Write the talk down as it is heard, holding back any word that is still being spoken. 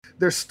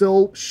there's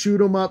still shoot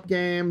 'em up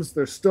games.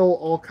 There's still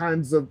all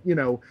kinds of,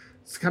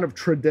 it's kind of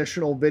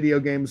traditional video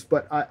games,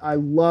 but I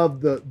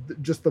love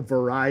just the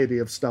variety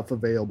of stuff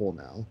available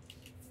now.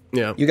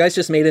 Yeah. You guys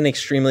just made an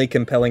extremely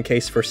compelling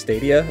case for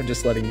Stadia. I'm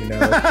just letting you know.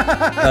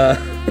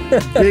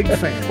 Big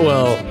fan.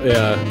 Well,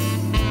 yeah.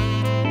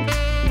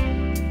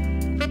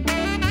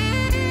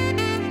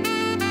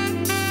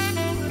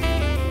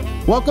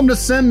 Welcome to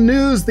Sin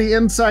News, the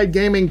Inside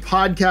Gaming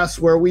podcast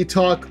where we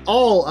talk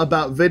all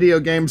about video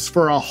games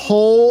for a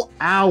whole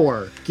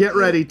hour. Get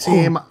ready,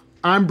 team.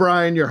 I'm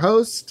Brian, your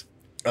host.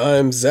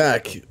 I'm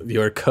Zach,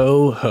 your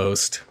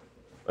co-host,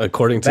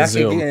 according to Back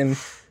Zoom. Again.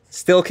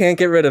 Still can't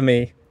get rid of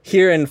me.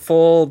 Here in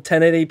full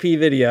 1080p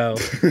video,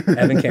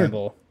 Evan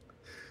Campbell.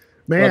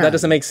 Man, Well, that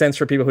doesn't make sense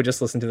for people who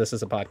just listen to this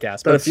as a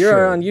podcast. But That's if you're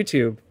true. on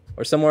YouTube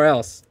or somewhere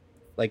else,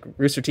 like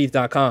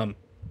roosterteeth.com,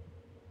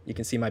 you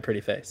can see my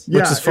pretty face. Yeah,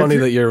 Which is if funny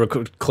you're- that you're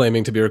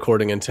claiming to be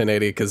recording in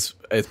 1080 because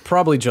it's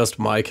probably just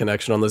my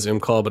connection on the Zoom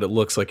call, but it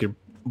looks like you're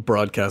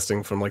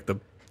broadcasting from like the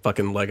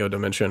fucking Lego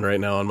dimension right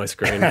now on my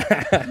screen.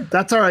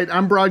 That's all right.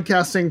 I'm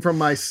broadcasting from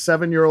my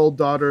 7-year-old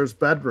daughter's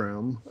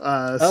bedroom.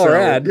 So,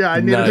 rad. yeah,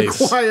 I needed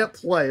Nice. a quiet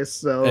place.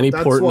 So Any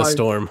that's port in why. a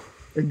storm.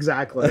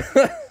 Exactly.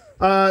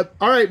 All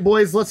right,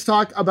 boys, let's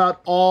talk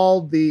about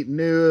all the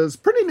news.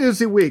 Pretty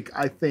newsy week,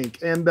 I think.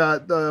 And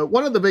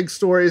one of the big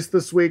stories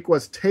this week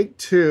was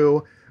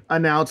Take-Two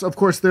announced, of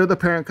course, they're the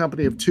parent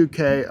company of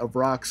 2K, of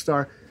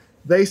Rockstar.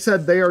 They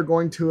said they are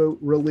going to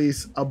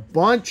release a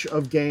bunch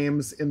of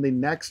games in the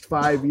next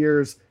 5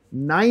 years,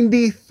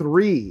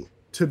 93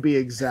 to be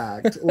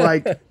exact,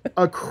 like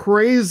a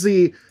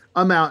crazy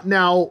amount.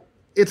 Now,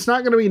 it's not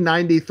going to be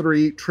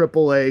 93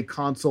 AAA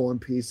console and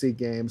PC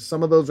games.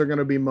 Some of those are going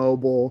to be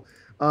mobile.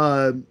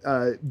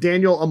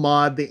 Daniel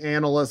Ahmad, the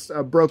analyst,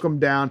 broke them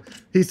down.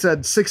 He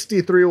said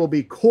 63 will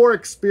be core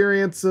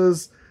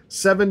experiences,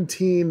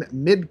 17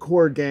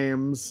 mid-core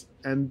games,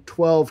 and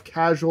 12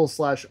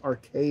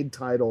 casual/arcade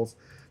titles.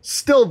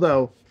 Still,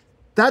 though,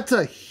 that's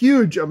a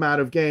huge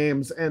amount of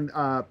games, and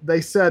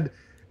they said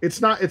it's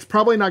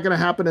probably not going to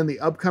happen in the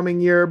upcoming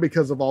year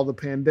because of all the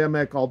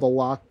pandemic, all the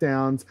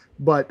lockdowns,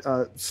 but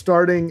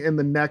starting in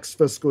the next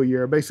fiscal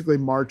year, basically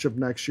March of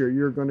next year,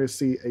 you're going to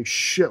see a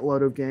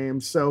shitload of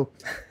games. So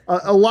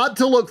a lot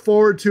to look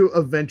forward to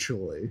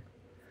eventually.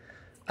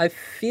 I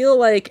feel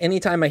like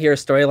anytime I hear a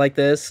story like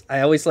this,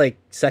 I always like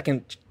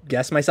second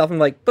guess myself. I'm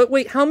like, but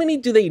wait, how many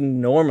do they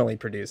normally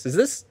produce? Is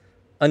this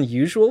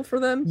unusual for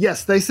them?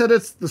 Yes, they said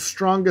it's the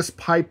strongest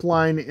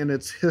pipeline in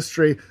its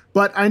history,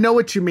 but I know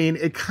what you mean.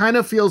 It kind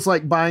of feels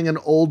like buying an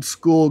old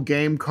school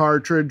game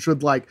cartridge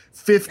with like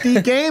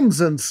 50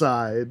 games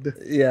inside.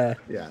 Yeah.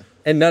 Yeah.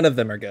 And none of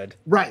them are good.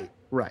 Right.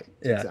 Yeah.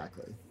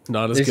 Exactly.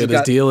 Not as This good has a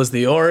got- deal as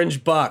the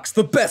orange box,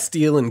 the best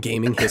deal in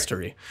gaming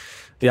history.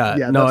 Yeah,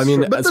 Yeah, no, I that's mean,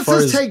 true. But as this far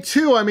is as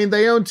Take-Two. I mean,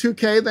 they own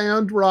 2K, they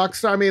owned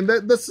Rockstar. I mean,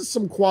 this is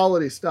some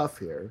quality stuff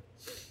here.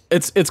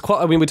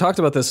 I mean, we talked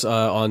about this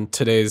on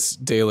today's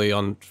daily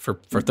for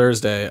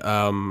Thursday,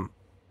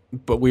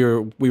 but we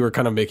were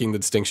kind of making the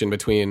distinction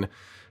between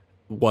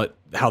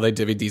how they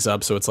divvied these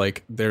up. So it's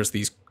like there's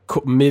these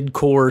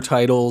mid-core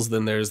titles,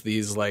 then there's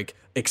these like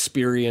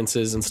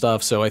experiences and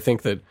stuff. So I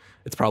think that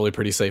it's probably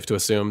pretty safe to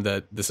assume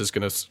that this is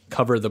going to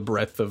cover the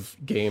breadth of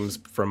games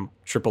from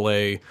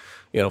AAA,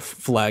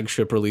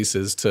 flagship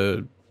releases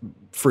to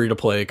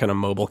free-to-play kind of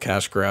mobile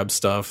cash grab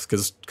stuff.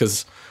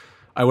 Because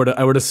I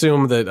would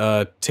assume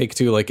that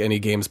Take-Two, like any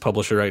games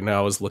publisher right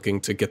now, is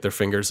looking to get their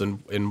fingers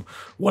in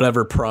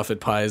whatever profit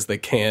pies they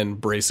can,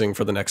 bracing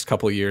for the next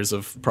couple of years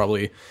of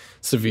probably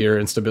severe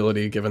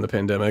instability given the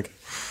pandemic.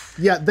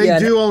 Yeah, they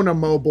do own a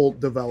mobile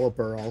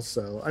developer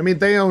also. I mean,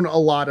 they own a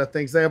lot of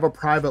things. They have a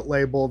private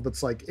label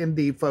that's like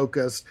indie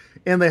focused,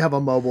 and they have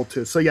a mobile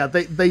too. So yeah,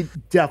 they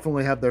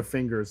definitely have their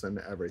fingers in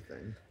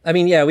everything. I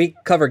mean, yeah, we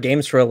cover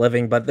games for a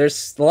living, but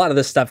there's a lot of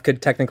this stuff could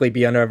technically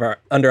be under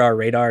our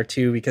radar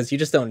too, because you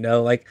just don't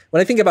know. Like when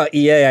I think about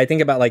EA, I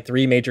think about like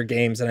 3 major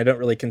games, and I don't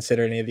really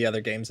consider any of the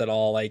other games at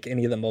all, like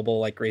any of the mobile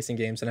like racing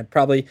games. And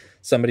probably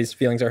somebody's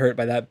feelings are hurt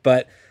by that.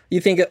 But you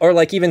think, or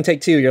like even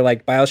Take-Two, you're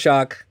like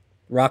BioShock,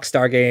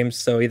 Rockstar games,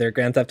 so either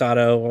Grand Theft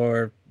Auto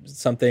or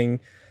something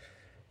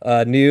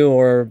new,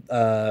 or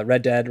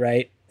Red Dead,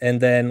 right?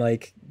 And then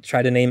like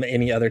try to name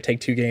any other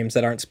Take-Two games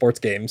that aren't sports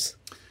games.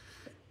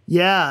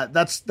 Yeah,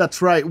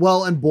 that's right.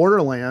 Well, and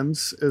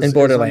Borderlands is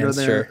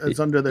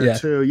under there Yeah.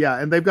 too. Yeah,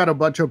 and they've got a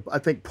bunch of, I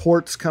think,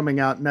 ports coming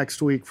out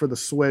next week for the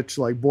Switch,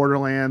 like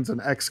Borderlands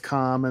and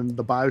XCOM and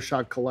the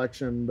BioShock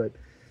collection. But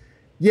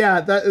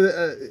yeah,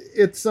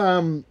 it's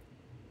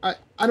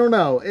I don't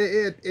know.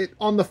 It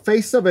on the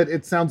face of it,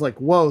 it sounds like,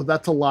 whoa,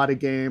 that's a lot of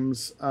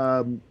games.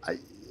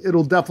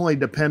 It'll definitely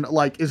depend.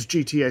 Like, is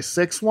GTA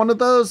 6 one of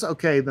those?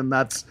 Okay, then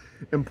that's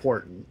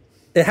important.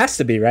 It has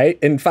to be, right?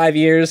 In 5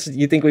 years,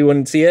 you think we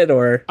wouldn't see it,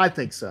 or I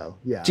think so.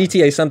 Yeah.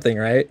 GTA something,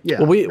 right?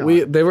 Yeah.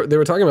 Well, they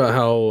were talking about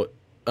how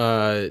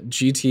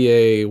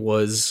GTA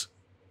was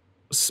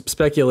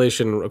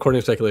speculation, according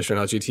to speculation,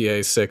 how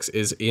GTA 6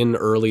 is in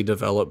early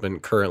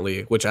development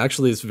currently, which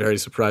actually is very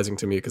surprising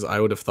to me because I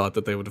would have thought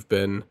that they would have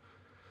been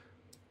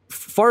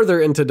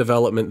farther into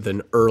development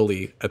than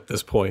early at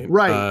this point.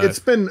 Right. It's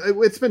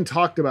been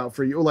talked about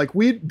for you. Like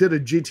we did a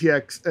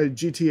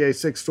GTA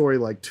 6 story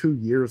like 2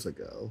 years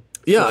ago.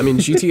 Yeah, I mean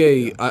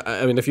GTA.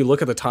 I mean, if you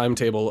look at the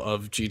timetable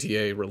of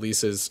GTA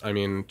releases, I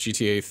mean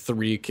GTA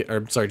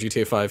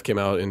 5 came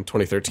out in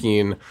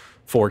 2013,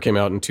 4 came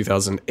out in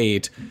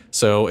 2008.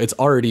 So it's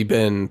already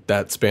been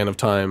that span of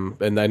time.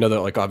 And I know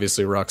that like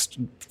obviously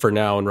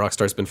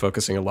Rockstar's been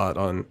focusing a lot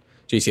on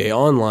GTA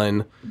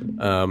Online,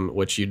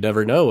 which you'd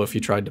never know if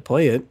you tried to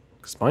play it.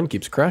 Because mine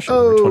keeps crashing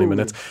every 20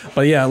 minutes.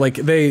 But yeah, like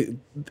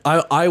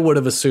I would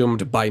have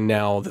assumed by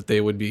now that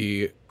they would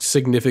be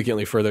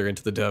significantly further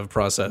into the dev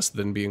process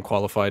than being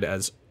qualified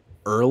as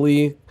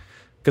early.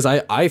 Because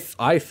I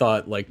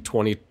thought like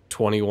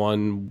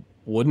 2021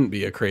 wouldn't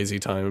be a crazy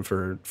time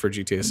for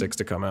GTA 6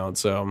 to come out.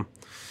 So,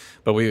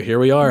 but here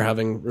we are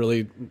having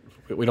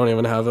we don't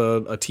even have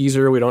a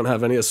teaser. We don't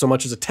have so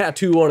much as a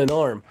tattoo on an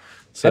arm.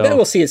 So, I bet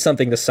we'll see it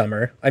something this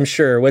summer. I'm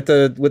sure with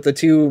the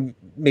two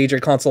major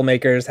console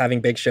makers having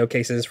big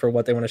showcases for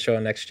what they want to show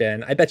on next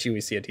gen. I bet you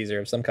we see a teaser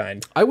of some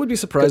kind. I would be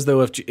surprised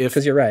though if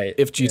because you're right.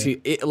 If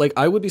GTA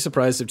I would be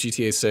surprised if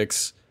GTA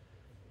 6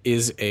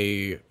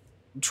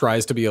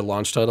 tries to be a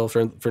launch title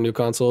for new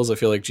consoles. I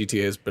feel like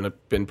GTA has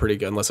been pretty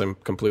good, unless I'm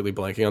completely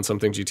blanking on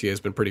something. GTA has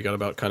been pretty good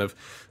about kind of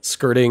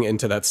skirting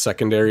into that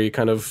secondary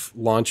kind of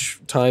launch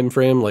time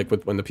frame. Like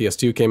when the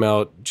PS2 came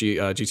out,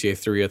 GTA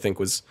 3 I think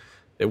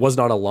it was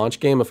not a launch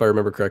game if I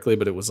remember correctly,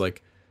 but it was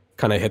like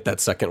kind of hit that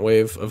second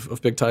wave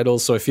of big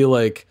titles. So I feel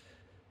like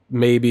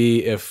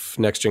maybe if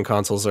next gen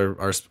consoles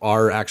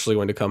are actually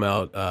going to come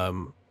out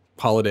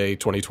holiday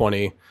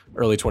 2020,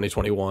 early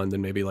 2021,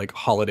 then maybe like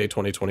holiday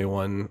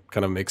 2021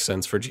 kind of makes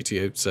sense for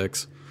GTA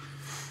 6.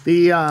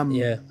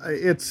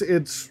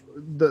 It's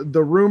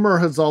the rumor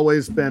has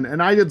always been,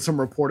 and I did some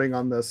reporting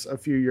on this a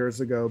few years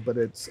ago, but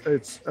it's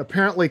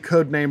apparently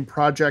codenamed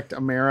Project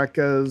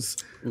Americas,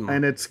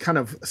 and it's kind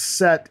of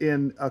set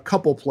in a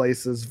couple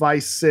places,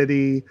 Vice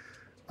City,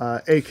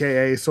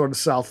 aka sort of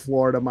South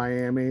Florida,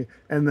 Miami,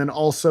 and then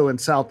also in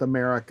South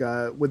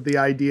America, with the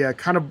idea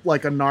kind of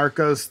like a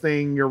Narcos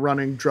thing. You're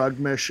running drug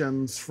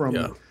missions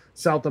from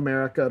South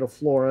America to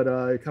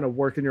Florida, kind of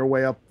working your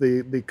way up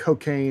the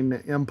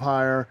cocaine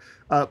empire,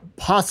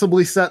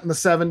 possibly set in the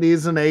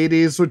 70s and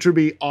 80s, which would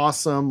be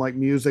awesome, like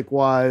music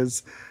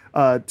wise.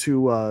 You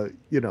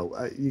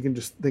can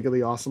just think of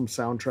the awesome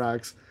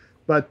soundtracks.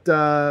 But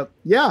I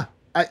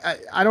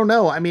don't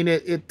know. I mean,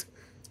 it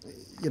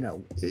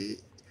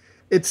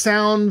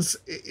sounds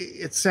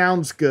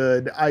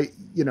good.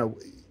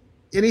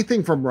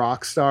 Anything from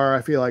Rockstar,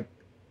 I feel like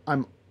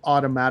I'm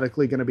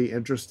automatically going to be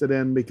interested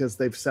in because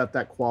they've set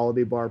that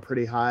quality bar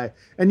pretty high.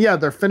 And yeah,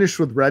 they're finished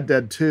with Red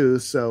Dead 2,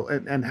 so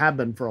and have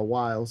been for a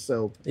while.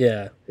 So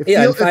yeah, it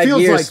feels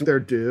like they're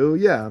due.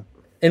 Yeah.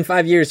 In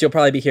 5 years, you'll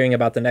probably be hearing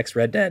about the next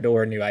Red Dead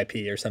or a new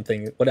IP or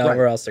something,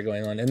 whatever else they're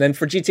going on. And then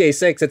for GTA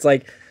 6, it's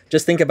like,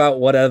 just think about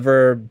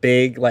whatever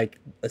big, like,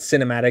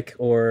 cinematic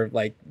or,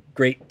 like,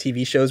 great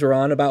TV shows were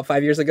on about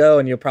 5 years ago,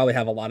 and you'll probably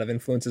have a lot of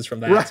influences from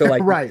that. So,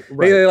 like,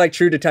 really like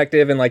True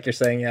Detective and, like you're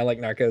saying, like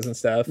Narcos and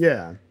stuff.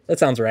 Yeah. That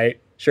sounds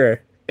right.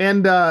 Sure.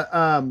 And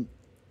I'm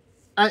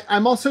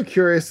also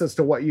curious as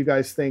to what you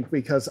guys think,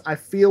 because I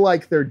feel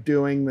like they're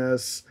doing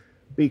this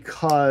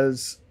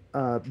because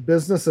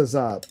business is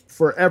up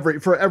for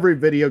every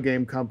video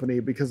game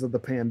company because of the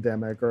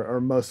pandemic, or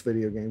most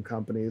video game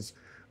companies.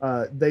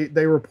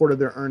 They reported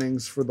their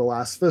earnings for the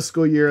last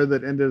fiscal year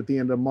that ended at the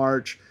end of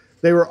March.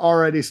 They were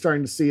already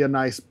starting to see a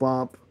nice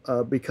bump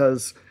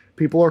because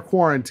people are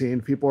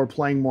quarantined, people are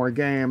playing more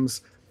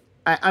games.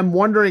 I'm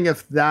wondering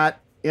if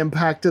that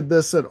impacted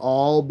this at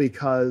all,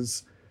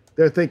 because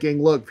they're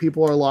thinking, look,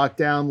 people are locked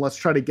down, let's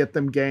try to get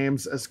them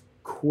games as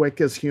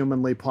quick as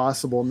humanly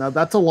possible. Now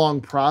that's a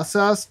long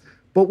process,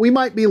 but we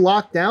might be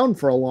locked down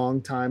for a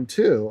long time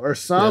too, or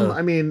some. Yeah.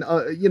 I mean, a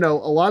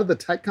lot of the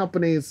tech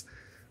companies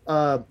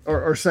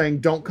are saying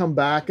don't come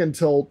back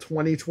until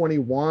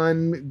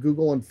 2021.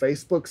 Google and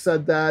Facebook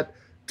said that.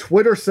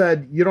 Twitter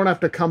said you don't have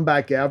to come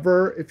back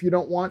ever if you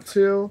don't want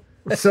to.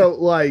 So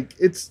like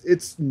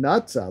it's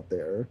nuts out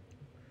there.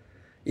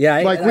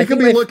 Yeah, we could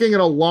be looking at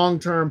a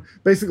long-term,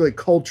 basically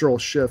cultural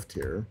shift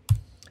here.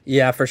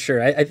 Yeah, for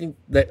sure. I think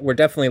that we're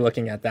definitely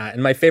looking at that.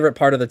 And my favorite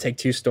part of the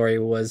Take-Two story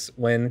was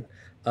when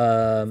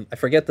I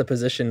forget the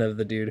position of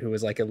the dude who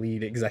was like a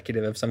lead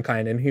executive of some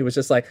kind, and he was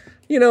just like,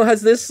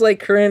 has this like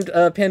current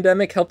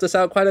pandemic helped us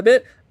out quite a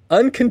bit?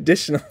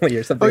 Unconditionally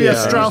or something. Oh yeah,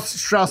 Strauss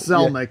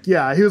Zelnick.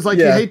 Yeah, he was like,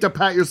 you hate to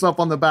pat yourself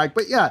on the back,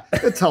 but yeah,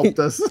 it's helped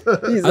us.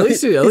 He's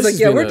like,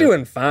 yeah, we're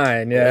doing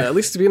fine. Yeah, at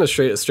least being a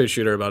straight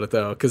shooter about it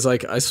though, because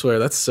like I swear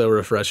that's so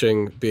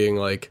refreshing. Being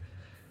like,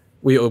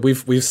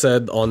 we've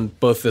said on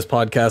both this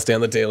podcast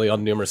and the Daily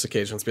on numerous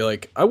occasions, be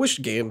like, I wish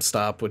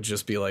GameStop would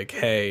just be like,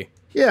 hey,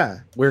 yeah,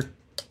 we're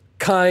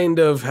kind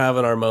of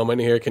having our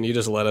moment here. Can you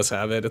just let us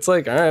have it? It's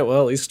like, all right,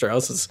 well, at least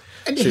Strauss is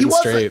shooting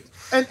straight.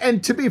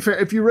 And to be fair,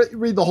 if you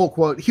read the whole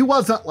quote, he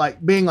wasn't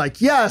like being like,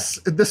 yes,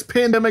 this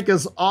pandemic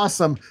is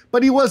awesome,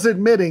 but he was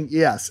admitting,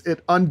 yes,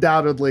 it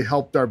undoubtedly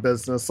helped our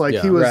business. Like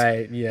he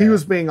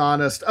was being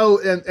honest. Oh,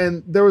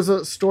 and there was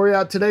a story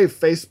out today.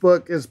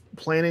 Facebook is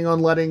planning on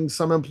letting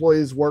some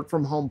employees work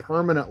from home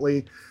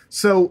permanently.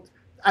 So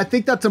I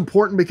think that's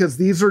important because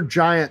these are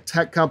giant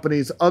tech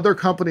companies. Other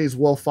companies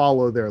will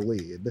follow their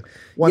lead.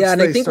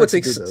 And I think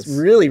what's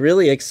really,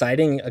 really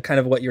exciting, kind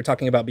of what you were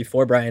talking about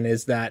before, Brian,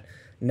 is that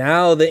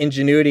now the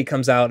ingenuity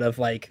comes out of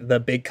like the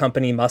big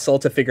company muscle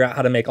to figure out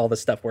how to make all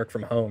this stuff work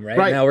from home, right?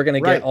 Now we're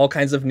going to get all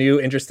kinds of new,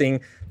 interesting,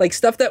 like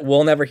stuff that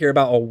we'll never hear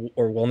about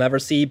or we'll never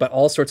see, but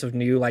all sorts of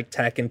new like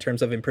tech in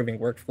terms of improving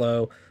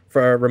workflow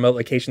for remote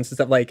locations and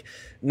stuff. Like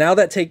now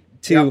that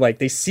Take-Two, like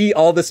they see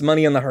all this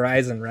money on the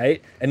horizon,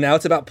 right? And now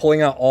it's about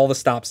pulling out all the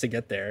stops to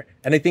get there.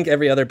 And I think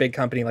every other big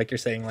company, like you're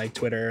saying, like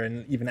Twitter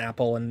and even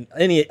Apple and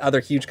any other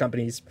huge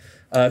companies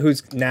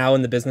who's now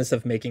in the business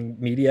of making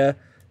media,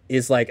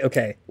 is like,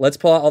 okay, let's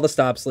pull out all the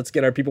stops. Let's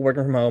get our people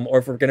working from home. Or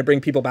if we're going to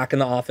bring people back in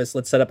the office,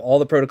 let's set up all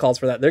the protocols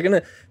for that. They're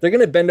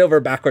gonna bend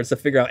over backwards to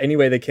figure out any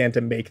way they can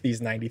to make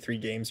these 93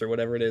 games or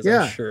whatever it is.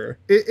 I'm sure.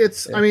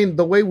 I mean,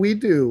 the way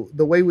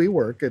we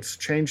work, it's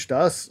changed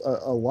us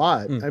a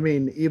lot. I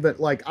mean, even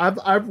like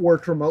I've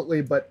worked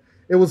remotely, but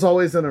it was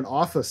always in an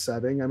office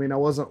setting. I mean, I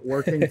wasn't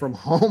working from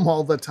home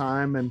all the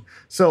time. And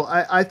so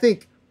I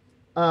think,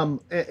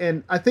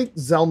 and I think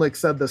Zelnick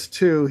said this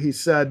too. He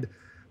said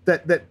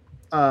that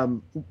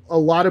a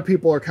lot of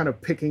people are kind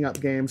of picking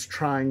up games,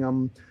 trying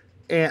them,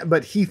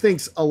 but he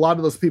thinks a lot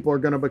of those people are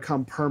going to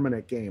become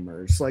permanent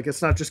gamers. Like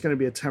it's not just going to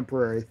be a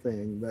temporary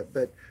thing.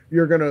 That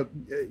you're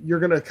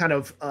gonna kind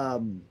of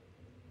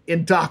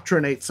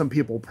indoctrinate some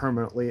people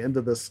permanently into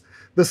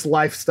this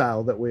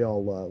lifestyle that we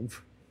all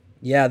love.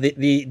 Yeah,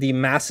 the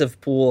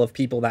massive pool of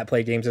people that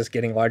play games is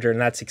getting larger,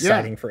 and that's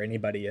exciting for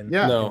anybody.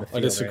 No,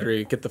 I disagree.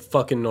 Right? Get the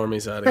fucking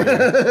normies out of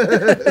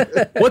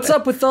here. What's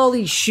up with all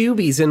these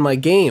shoobies in my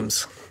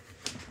games?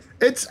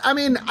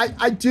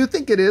 I do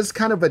think it is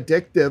kind of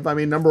addictive. I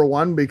mean, number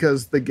one,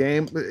 because the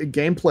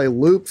gameplay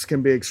loops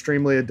can be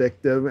extremely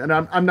addictive. And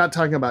I'm not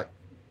talking about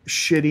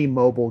shitty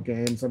mobile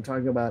games. I'm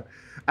talking about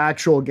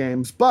actual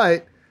games.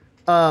 But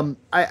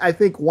I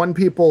think when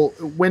people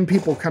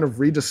kind of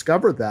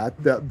rediscover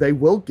that they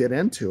will get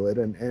into it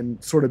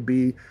and sort of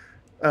be,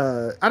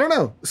 I don't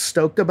know,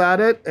 stoked about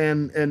it,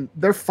 and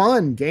they're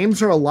fun.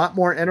 Games are a lot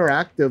more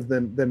interactive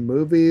than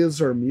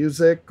movies or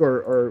music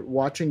or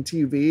watching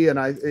TV, and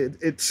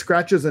it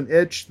scratches an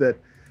itch that,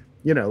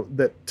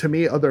 that to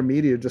me other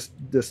media just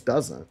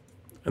doesn't.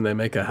 And they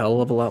make a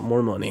hell of a lot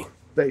more money.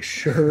 They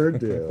sure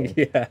do.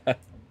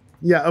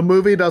 Yeah. A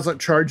movie doesn't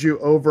charge you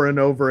over and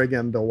over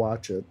again to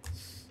watch it.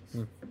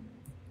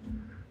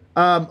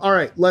 All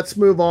right, let's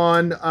move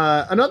on.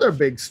 Another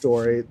big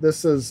story.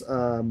 This is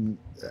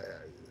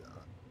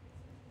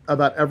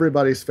about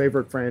everybody's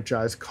favorite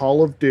franchise,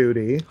 Call of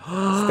Duty.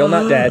 Still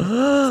not dead.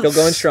 Still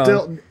going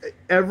strong.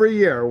 Every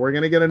year, we're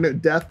going to get a new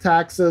Death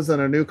Taxes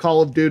and a new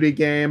Call of Duty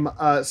game.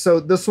 So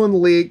this one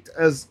leaked,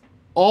 as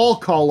all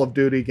Call of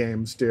Duty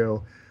games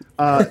do.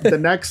 The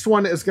next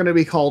one is going to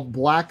be called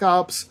Black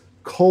Ops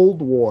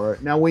Cold War.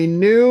 Now, we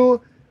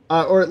knew,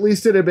 or at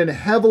least it had been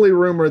heavily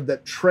rumored,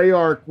 that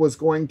Treyarch was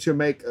going to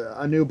make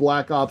a new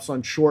Black Ops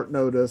on short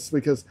notice,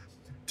 because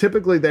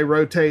typically they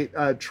rotate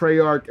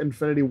Treyarch,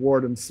 Infinity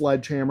Ward, and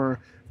Sledgehammer.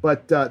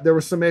 But there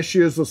were some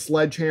issues with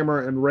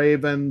Sledgehammer and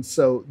Raven,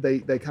 so they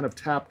kind of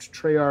tapped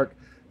Treyarch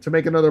to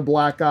make another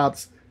Black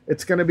Ops.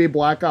 It's going to be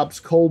Black Ops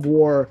Cold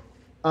War.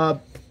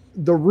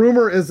 The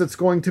rumor is it's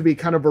going to be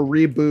kind of a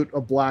reboot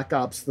of Black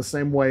Ops, the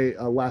same way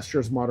last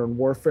year's Modern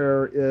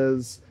Warfare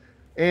is.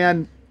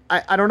 And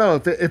I don't know,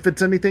 if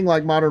it's anything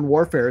like Modern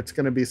Warfare, it's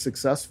going to be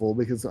successful,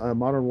 because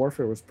Modern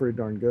Warfare was pretty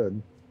darn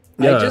good.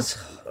 Yeah. I just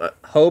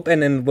hope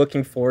and am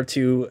looking forward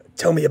to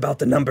 "Tell me about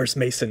the numbers,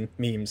 Mason"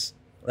 memes.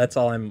 That's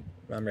all I'm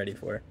ready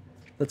for.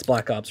 That's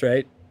Black Ops,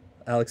 right?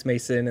 Alex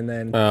Mason, and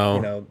then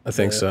I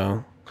think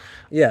so.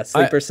 Yeah,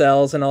 sleeper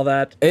cells and all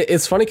that.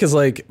 It's funny because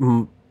like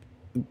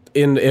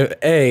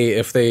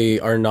if they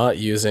are not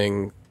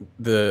using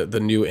the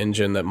new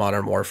engine that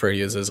Modern Warfare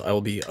uses, I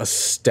will be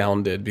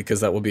astounded, because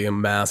that will be a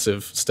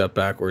massive step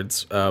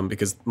backwards.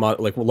 Because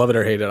like, love it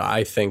or hate it,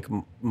 I think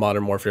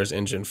Modern Warfare's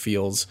engine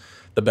feels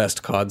the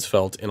best COD's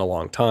felt in a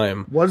long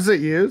time. What does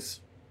it use?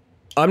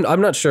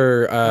 I'm not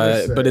sure,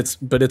 but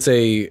it's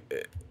a,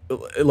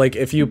 like,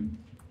 if you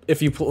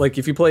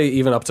play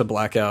even up to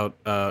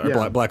Blackout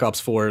Black Ops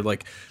 4,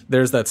 like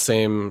there's that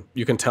same,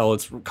 you can tell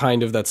it's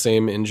kind of that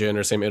same engine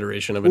or same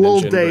iteration of an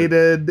engine. A little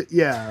dated,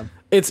 yeah.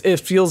 It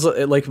feels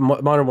like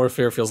Modern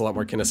Warfare feels a lot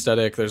more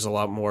kinesthetic. There's a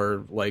lot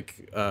more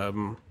like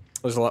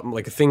there's a lot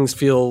like things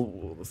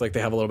feel like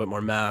they have a little bit more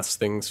mass.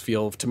 Things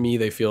feel, to me,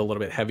 they feel a little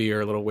bit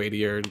heavier, a little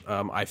weightier.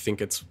 I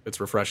think it's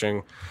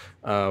refreshing,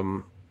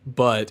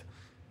 but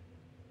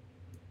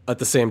at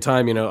the same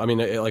time, I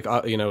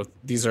mean,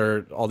 these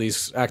are all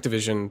these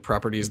Activision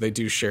properties. They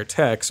do share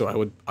tech,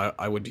 so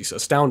I would be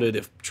astounded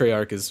if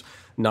Treyarch is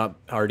not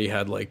already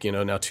had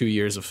now 2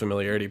 years of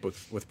familiarity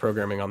with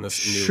programming on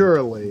this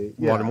new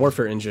Modern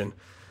Warfare engine.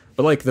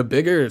 But the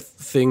bigger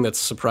thing that's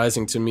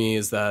surprising to me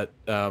is that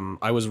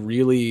I was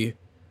really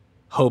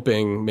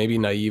hoping, maybe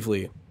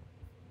naively,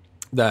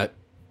 that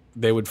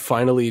they would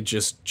finally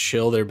just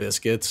chill their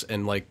biscuits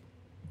and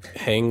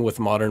hang with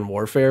Modern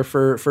Warfare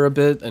for a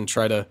bit and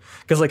try to,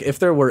 because if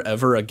there were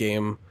ever a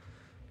game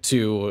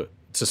to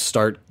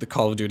start the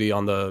Call of Duty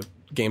on the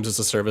games as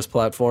a service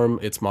platform,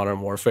 it's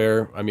Modern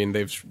Warfare. I mean,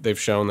 they've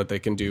shown that they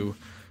can do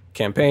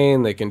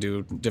campaign, they can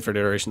do different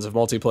iterations of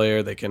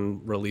multiplayer, they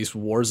can release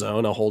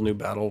Warzone, a whole new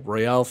battle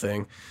royale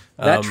thing.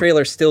 That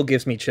trailer still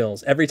gives me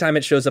chills every time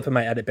it shows up in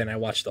my edit bin. I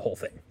watch the whole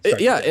thing.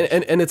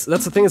 And that's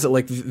the thing, is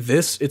that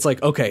this, it's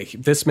okay,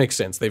 this makes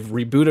sense. They've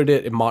rebooted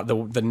it.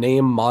 The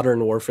name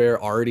Modern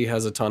Warfare already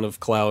has a ton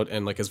of clout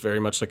and is very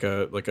much like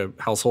a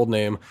household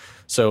name.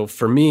 So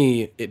for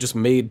me, it just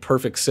made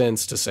perfect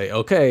sense to say,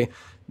 okay,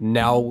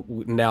 now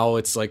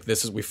it's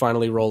we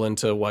finally roll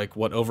into what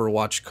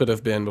Overwatch could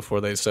have been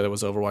before they said it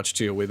was Overwatch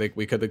 2.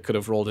 We could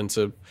have rolled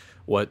into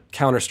what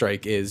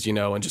Counter-Strike is,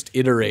 and just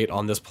iterate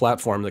on this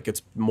platform that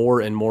gets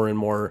more and more and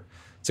more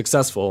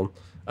successful.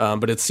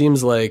 But it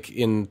seems like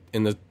in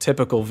the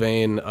typical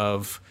vein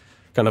of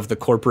kind of the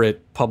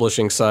corporate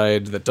publishing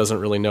side that doesn't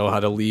really know how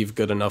to leave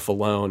good enough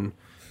alone,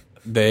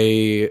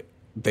 they've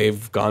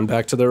gone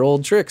back to their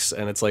old tricks,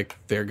 and it's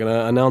they're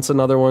gonna announce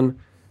another one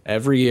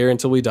every year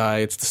until we die.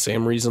 It's the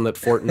same reason that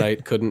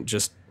Fortnite couldn't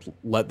just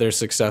let their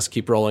success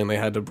keep rolling. They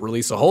had to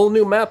release a whole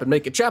new map and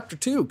make it Chapter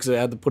 2 because they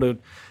had to put a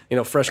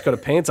fresh coat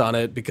of paint on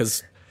it,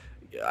 because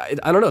I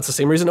don't know. It's the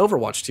same reason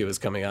Overwatch 2 is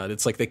coming out.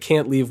 It's they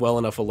can't leave well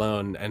enough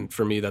alone, and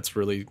for me, that's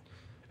really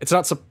it's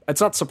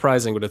not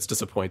surprising, but it's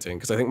disappointing,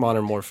 because I think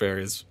Modern Warfare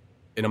is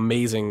an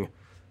amazing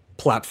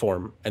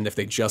platform, and if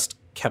they just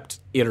kept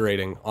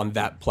iterating on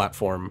that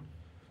platform,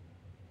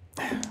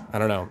 I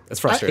don't know.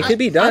 It's frustrating. It could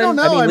be done. I don't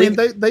know. I mean,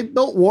 they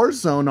built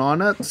Warzone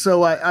on it,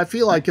 so I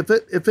feel like if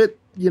it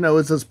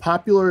is as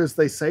popular as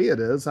they say it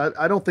is,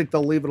 I don't think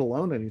they'll leave it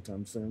alone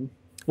anytime soon.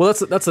 Well,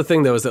 that's the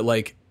thing though, is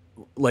that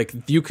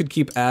you could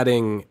keep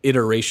adding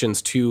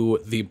iterations to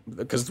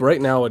because right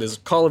now it is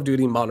Call of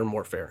Duty Modern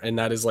Warfare, and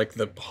that is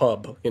the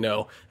hub,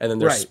 and then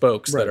there's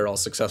spokes that are all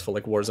successful,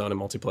 like Warzone and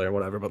multiplayer or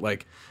whatever.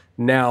 But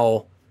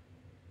now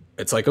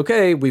it's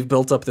okay, we've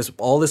built up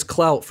all this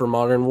clout for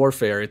Modern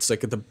Warfare. It's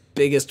the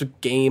biggest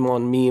game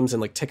on memes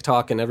and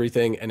TikTok and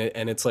everything, and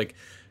it's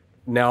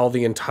now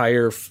the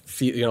entire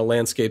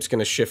landscape's going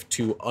to shift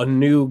to a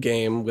new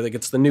game with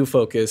it's the new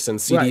focus, and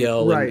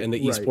CDL and the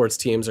esports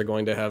teams are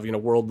going to have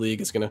World League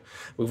is going to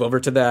move over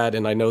to that.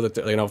 And I know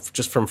that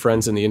just from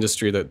friends in the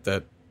industry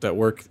that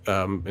work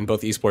in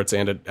both esports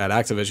and at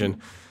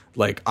Activision,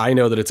 I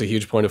know that it's a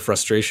huge point of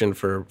frustration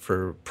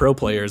for pro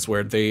players,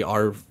 where they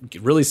are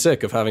really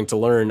sick of having to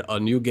learn a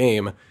new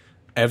game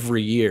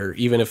every year,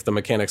 even if the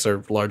mechanics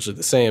are largely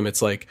the same.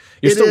 It's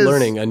you're still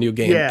learning a new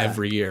game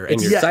every year, and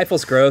it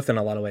stifles growth in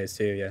a lot of ways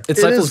too. Yeah, it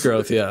stifles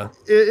growth. Yeah,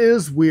 it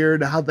is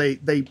weird how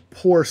they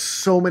pour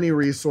so many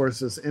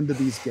resources into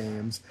these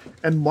games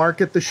and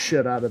market the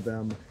shit out of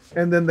them,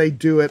 and then they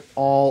do it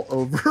all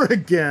over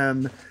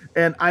again.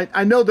 And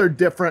I know they're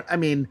different. I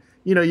mean,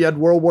 you had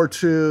World War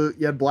II,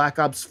 you had Black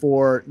Ops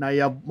 4, now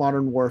you have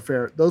Modern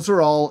Warfare. Those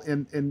are all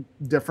in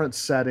different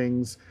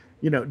settings,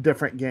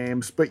 different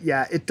games. But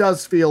yeah, it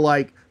does feel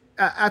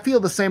I feel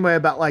the same way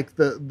about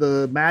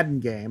the Madden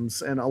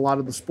games and a lot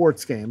of the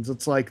sports games.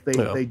 It's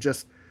they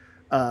just,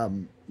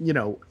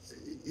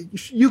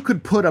 you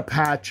could put a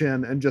patch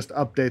in and just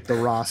update the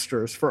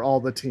rosters for all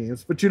the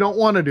teams, but you don't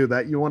want to do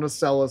that. You want to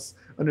sell us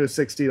a new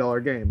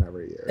 $60 game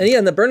every year.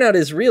 And the burnout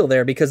is real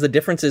there, because the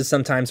differences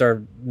sometimes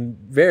are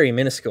very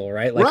minuscule,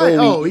 right?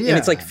 And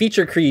it's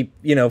feature creep,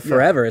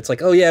 forever. It's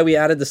we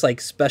added this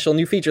special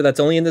new feature that's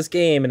only in this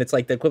game, and it's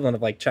the equivalent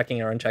of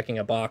checking or unchecking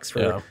a box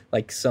for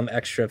some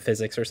extra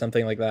physics or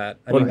something like that.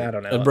 I don't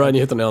know. And Brian,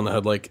 you hit the nail on the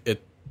head.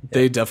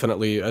 They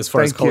definitely, as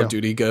far as Call of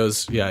Duty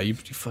goes, you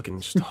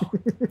fucking just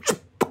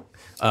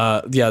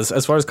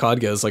as far as COD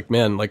goes,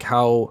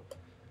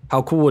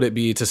 how cool would it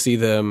be to see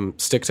them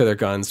stick to their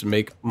guns and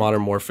make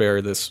Modern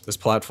Warfare this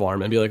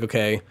platform and be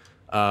okay,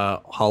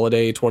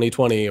 holiday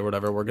 2020 or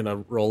whatever, we're gonna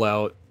roll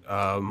out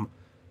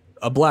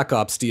a Black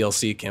Ops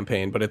DLC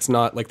campaign, but it's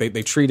not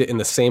they treat it in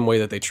the same way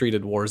that they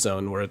treated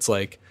Warzone, where it's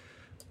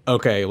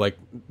okay,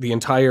 the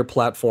entire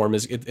platform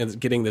is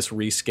getting this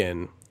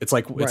reskin. It's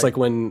it's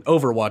when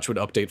Overwatch would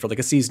update for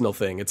a seasonal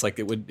thing. It's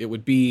it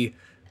would be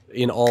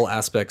in all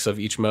aspects of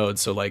each mode.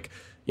 So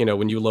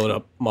when you load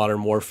up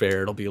Modern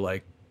Warfare, it'll be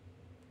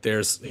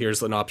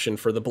here's an option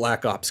for the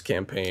Black Ops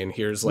campaign.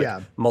 Here's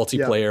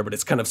multiplayer, but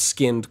it's kind of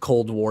skinned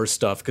Cold War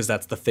stuff, because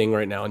that's the thing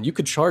right now. And you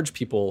could charge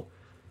people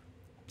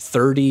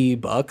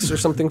 $30 or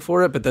something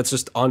for it, but that's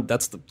just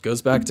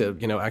goes back to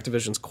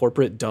Activision's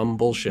corporate dumb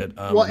bullshit.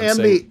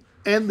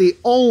 And the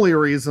only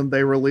reason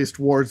they released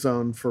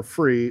Warzone for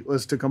free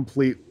was to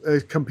compete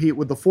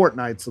with the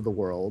Fortnites of the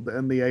world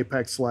and the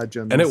Apex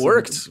Legends. And it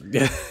worked.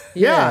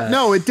 Yeah,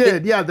 no, it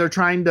did. Yeah, they're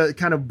trying to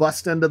kind of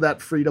bust into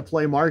that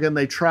free-to-play market. And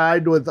they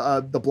tried with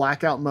the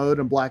Blackout mode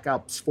and Black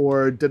Ops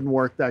 4. It didn't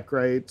work that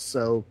great.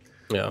 So,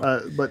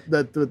 but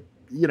they're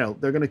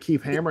going to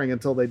keep hammering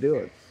until they do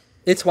it.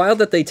 It's wild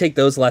that they take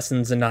those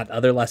lessons and not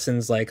other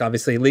lessons. Like,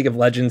 obviously, League of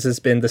Legends has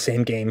been the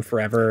same game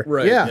forever.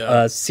 Right. Yeah.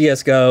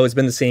 CSGO has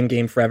been the same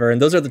game forever.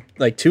 And those are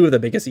two of the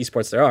biggest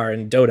esports there are,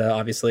 and Dota,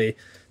 obviously.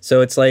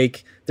 So it's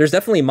like, there's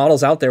definitely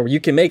models out there where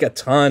you can make a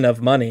ton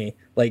of money.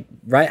 Like,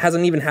 Riot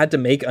hasn't even had to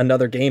make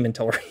another game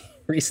until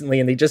recently,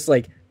 and they just,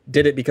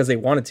 did it because they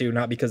wanted to,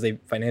 not because they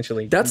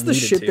financially That's the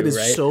shit that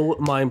is so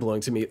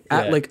mind-blowing to me.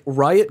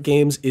 Riot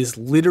Games is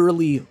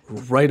literally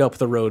right up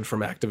the road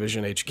from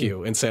Activision HQ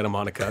in Santa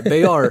Monica.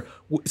 They are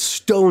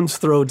stone's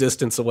throw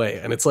distance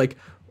away. And it's like,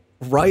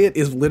 Riot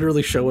is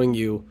literally showing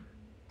you,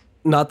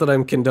 not that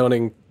I'm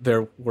condoning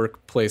their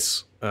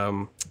workplace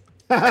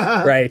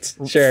right,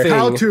 sure. thing.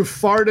 How to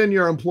fart in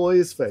your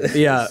employee's face.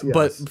 Yeah, Yes.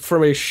 but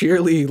from a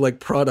sheerly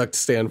product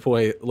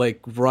standpoint,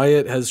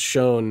 Riot has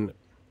shown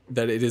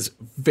that it is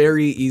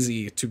very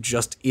easy to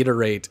just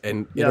iterate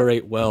and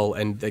iterate well,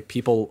 and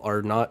people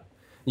are not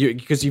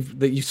because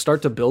you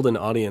start to build an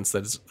audience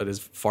that is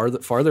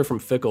farther from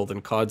fickle than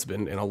COD's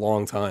been in a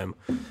long time.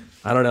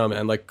 I don't know,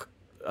 man.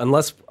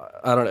 Unless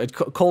I don't know,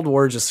 Cold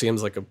War just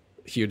seems like a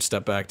huge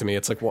step back to me.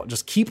 It's like, well,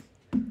 just keep.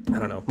 I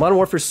don't know. Modern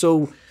Warfare's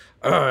so.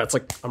 It's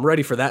like I'm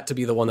ready for that to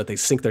be the one that they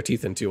sink their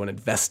teeth into and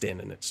invest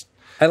in, and it's.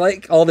 I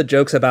like all the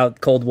jokes about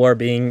Cold War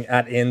being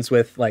at ends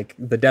with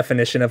the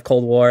definition of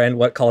Cold War and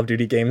what Call of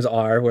Duty games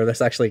are, where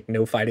there's actually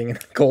no fighting in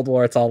Cold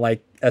War. It's all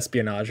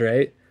espionage,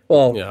 right?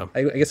 Well, yeah.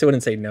 I guess I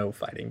wouldn't say no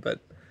fighting,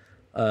 but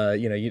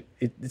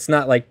it's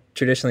not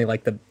traditionally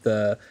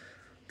the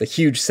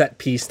huge set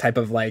piece type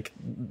of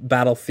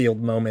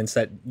battlefield moments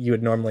that you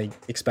would normally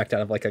expect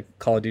out of a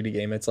Call of Duty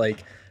game. It's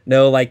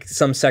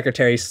some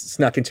secretary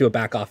snuck into a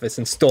back office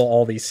and stole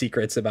all these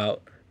secrets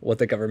about what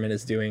the government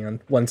is doing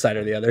on one side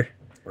or the other.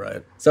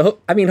 Right. So,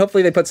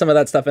 hopefully they put some of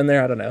that stuff in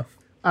there. I don't know.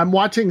 I'm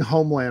watching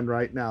Homeland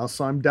right now,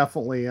 so I'm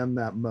definitely in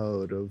that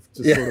mode of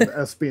just sort of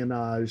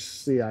espionage,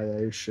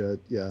 CIA shit.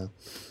 Yeah.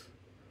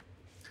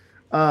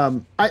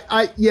 I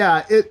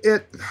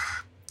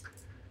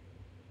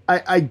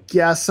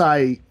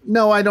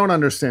don't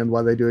understand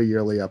why they do a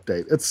yearly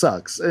update. It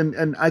sucks.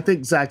 And I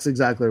think Zach's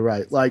exactly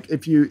right.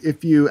 If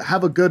you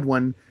have a good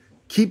one,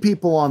 keep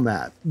people on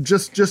that.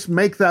 Just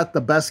make that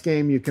the best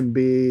game you can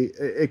be.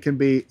 It can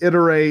be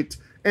iterate.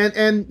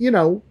 And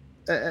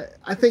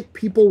I think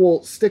people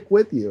will stick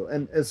with you.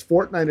 And as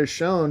Fortnite has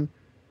shown,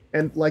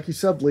 and like you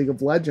said, League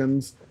of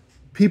Legends,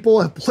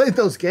 people have played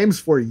those games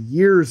for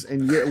years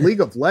and years.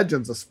 League of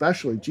Legends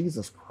especially,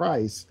 Jesus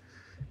Christ.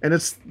 And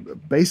it's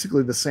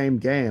basically the same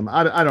game.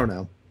 I don't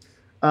know.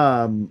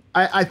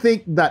 I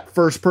think that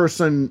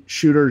first-person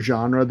shooter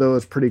genre, though,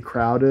 is pretty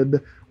crowded.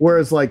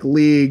 Whereas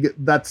League,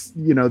 that's,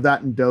 that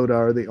and Dota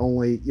are the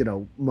only,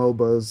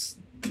 MOBAs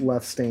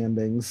left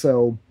standing.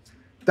 So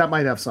that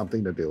might have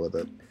something to do with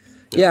it.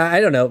 Yeah,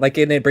 I don't know.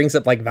 And it brings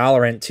up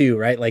Valorant too,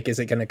 right? Is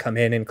it going to come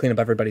in and clean up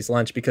everybody's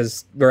lunch?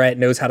 Because Riot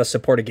knows how to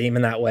support a game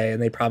in that way,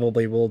 and they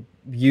probably will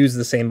use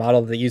the same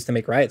model that they used to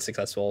make Riot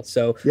successful.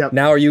 So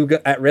now are you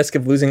at risk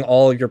of losing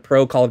all of your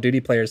pro Call of Duty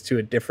players to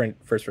a different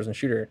first-person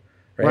shooter,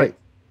 right?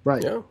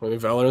 Right. Yeah,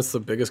 Valorant's the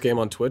biggest game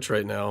on Twitch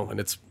right now, and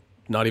it's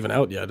not even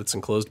out yet. It's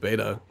in closed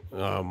beta,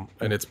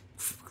 and it's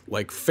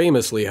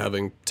famously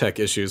having tech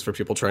issues for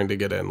people trying to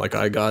get in.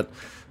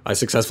 I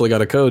successfully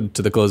got a code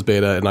to the closed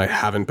beta, and I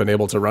haven't been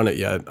able to run it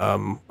yet.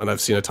 And I've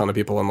seen a ton of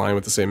people online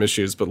with the same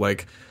issues.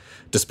 But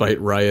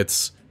despite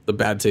Riot's the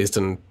bad taste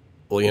in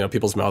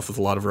people's mouth with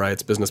a lot of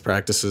Riot's business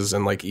practices,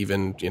 and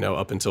even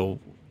up until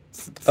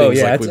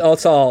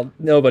it's all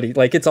nobody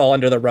it's all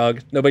under the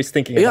rug. Nobody's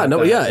thinking. Yeah,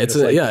 about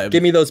that.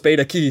 Give me those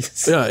beta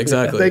keys. Yeah,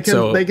 exactly.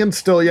 They can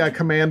still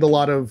command a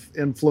lot of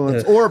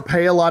influence or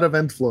pay a lot of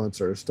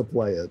influencers to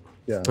play it.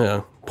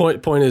 Yeah.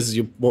 Point is,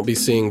 you won't be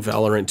seeing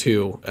Valorant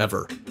 2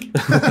 ever.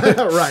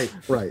 Right.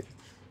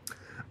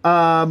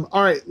 All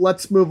right,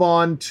 let's move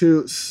on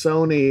to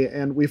Sony,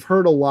 and we've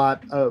heard a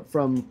lot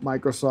from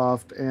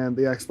Microsoft and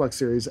the Xbox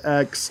Series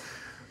X.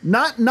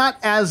 Not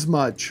as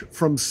much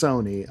from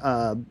Sony.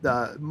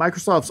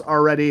 Microsoft's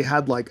already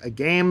had a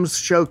games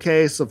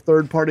showcase of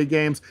third-party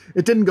games.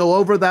 It didn't go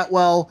over that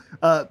well.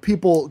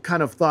 People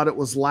kind of thought it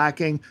was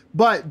lacking,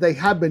 but they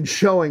have been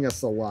showing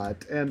us a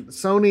lot. And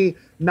Sony,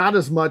 not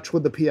as much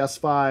with the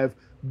PS5,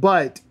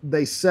 but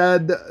they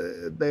said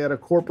they had a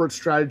corporate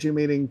strategy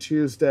meeting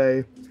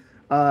Tuesday.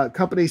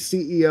 Company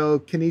CEO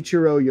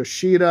Kenichiro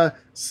Yoshida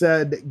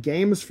said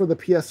games for the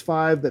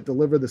PS5 that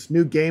deliver this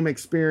new game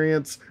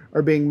experience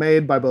are being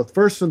made by both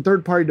first and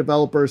third-party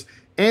developers,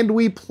 and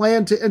we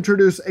plan to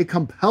introduce a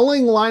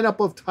compelling lineup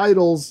of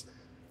titles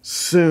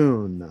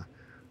soon.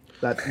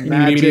 That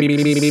magic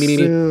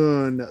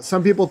soon.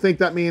 Some people think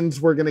that means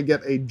we're going to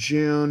get a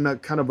June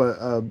kind of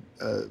a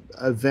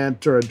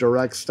event or a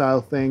direct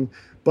style thing.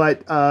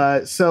 But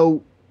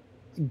so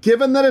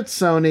given that it's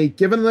Sony,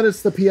 given that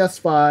it's the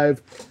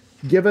PS5,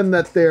 given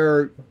that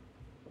they're,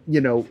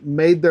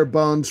 made their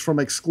bones from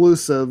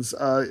exclusives,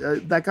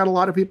 that got a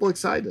lot of people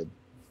excited.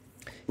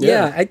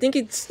 Yeah, I think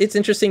it's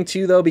interesting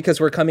too, though, because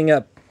we're coming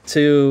up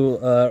to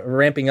a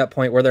ramping up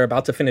point where they're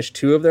about to finish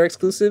 2 of their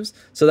exclusives.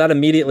 So that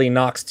immediately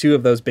knocks 2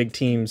 of those big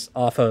teams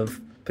off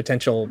of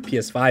potential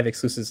PS5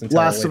 exclusives until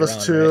Last of Us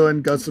on, 2 right?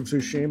 and Ghost of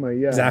Tsushima,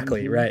 yeah.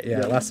 Exactly, right,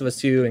 yeah. Last of Us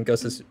 2 and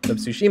Ghost of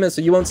Tsushima.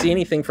 So you won't see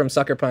anything from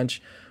Sucker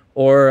Punch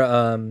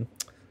or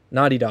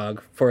Naughty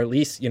Dog for at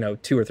least,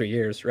 2 or 3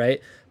 years,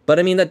 right? But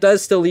I mean, that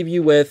does still leave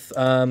you with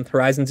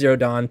Horizon Zero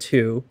Dawn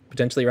 2,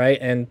 potentially, right?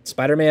 And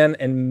Spider-Man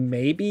and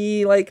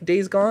maybe like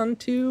Days Gone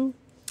 2,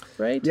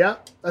 right? Yeah,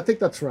 I think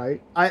that's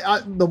right.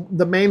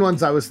 The main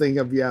ones I was thinking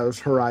of, was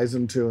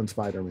Horizon 2 and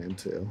Spider-Man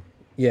 2.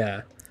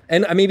 Yeah.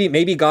 And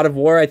maybe God of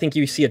War, I think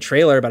you see a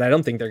trailer, but I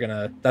don't think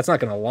that's not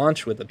gonna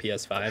launch with the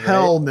PS5.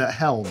 Hell right?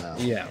 no.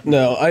 Yeah.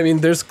 No, I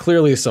mean, there's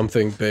clearly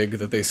something big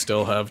that they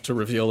still have to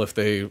reveal if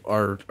they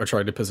are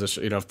trying to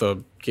position, if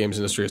the games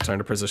industry is trying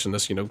to position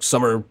this,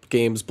 summer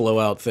games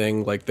blowout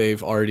thing. Like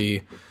they've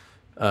already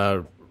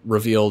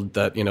revealed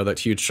that, that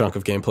huge chunk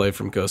of gameplay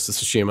from Ghost of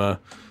Tsushima,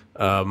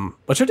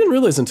 which I didn't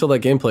realize until that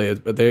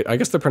gameplay. I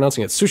guess they're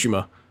pronouncing it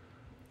Tsushima.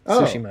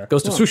 Tsushima.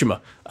 Ghost of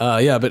Tsushima.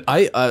 Yeah, but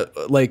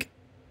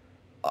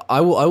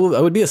I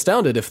would be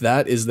astounded if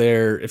that is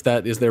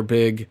their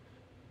big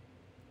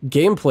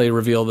gameplay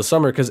reveal this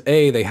summer, because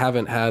they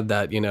haven't had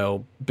that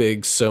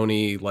big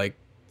Sony like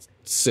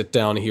sit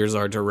down, here's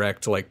our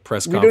direct like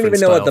press conference. We don't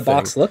even know what the thing.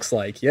 box looks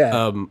like.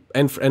 Yeah.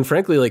 And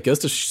frankly, like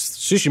Ghost of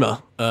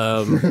Tsushima,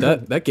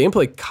 that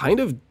gameplay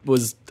kind of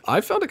was, I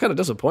found it kind of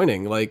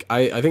disappointing. Like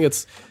I think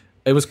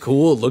it was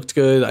cool, it looked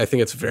good. I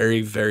think it's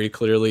very, very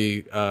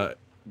clearly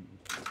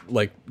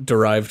like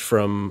derived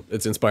from,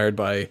 it's inspired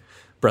by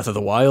Breath of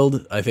the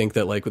Wild. I think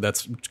that like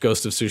that's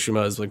Ghost of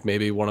Tsushima is like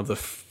maybe one of the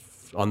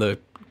on the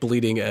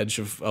bleeding edge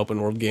of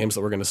open world games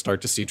that we're going to start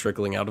to see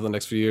trickling out of the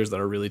next few years that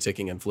are really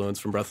taking influence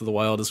from Breath of the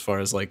Wild, as far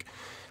as like,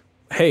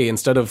 hey,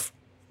 instead of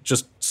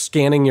just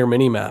scanning your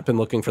mini map and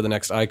looking for the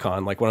next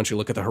icon, like why don't you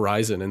look at the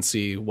horizon and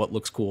see what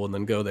looks cool and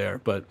then go there.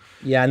 But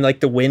yeah, and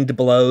like the wind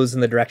blows in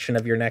the direction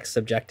of your next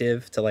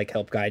objective to like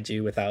help guide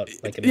you without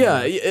like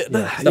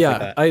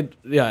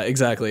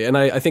exactly. And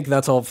I think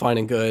that's all fine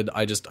and good.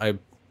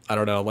 I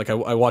don't know. Like I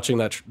watching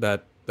that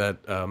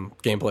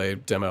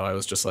gameplay demo, I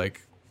was just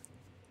like,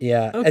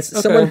 yeah. As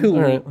someone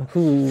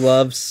who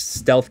loves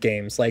stealth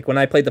games, like when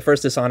I played the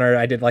first Dishonored,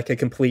 I did like a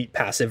complete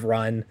passive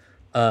run,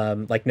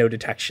 like no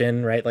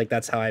detection, right? Like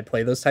that's how I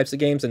play those types of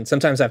games, and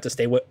sometimes I have to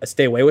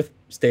stay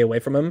away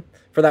from them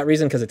for that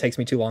reason, because it takes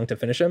me too long to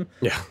finish them.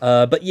 Yeah.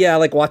 But yeah,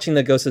 like watching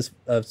the Ghost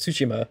of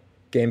Tsushima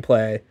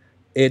gameplay,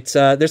 it's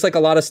there's like a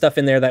lot of stuff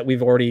in there that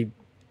we've already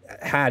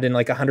had in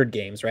like 100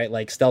 games, right?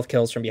 Like stealth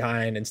kills from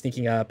behind and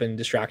sneaking up and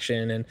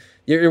distraction, and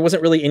there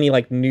wasn't really any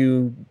like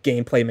new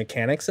gameplay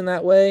mechanics in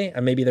that way,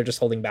 and maybe they're just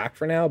holding back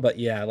for now. But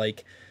yeah,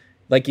 like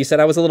you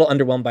said, I was a little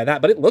underwhelmed by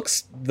that, but it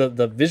looks,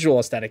 the visual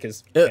aesthetic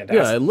is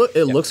fantastic.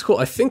 It looks cool.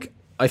 I think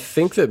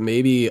that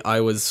maybe I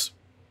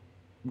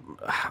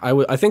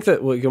think that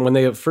when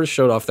they first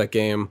showed off that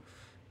game,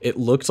 it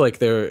looked like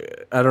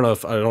I don't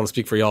want to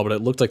speak for y'all, but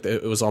it looked like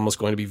it was almost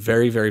going to be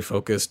very, very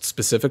focused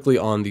specifically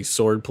on the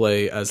sword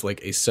play as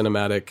like a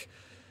cinematic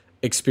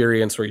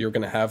experience, where you're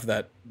going to have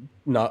that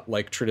not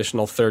like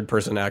traditional third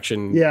person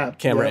action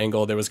camera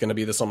angle. There was going to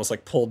be this almost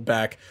like pulled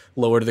back,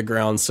 lower to the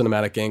ground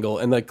cinematic angle.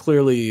 And like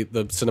clearly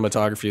the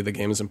cinematography of the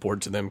game is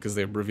important to them, because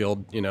they've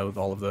revealed,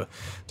 all of the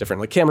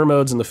different like camera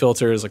modes and the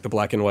filters, like the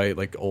black and white,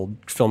 like old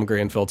film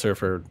grain filter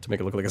to make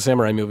it look like a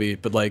samurai movie.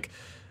 But like,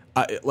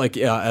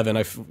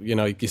 Evan,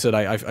 you said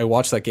I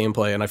watched that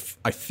gameplay, and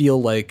I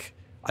feel like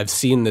I've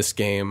seen this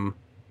game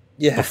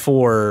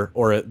before,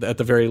 or at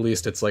the very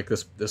least, it's like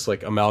this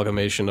like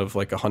amalgamation of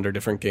like 100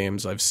 different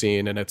games I've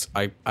seen, and it's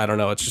I don't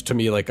know, it's just, to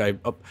me, like I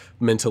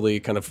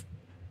mentally kind of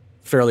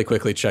fairly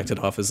quickly checked it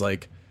off as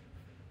like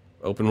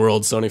open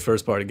world Sony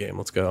first party game.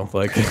 Let's go.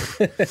 Like,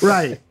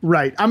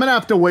 right. I'm gonna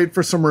have to wait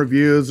for some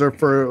reviews or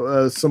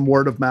for some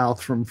word of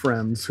mouth from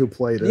friends who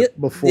played it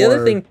before. The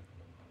other thing.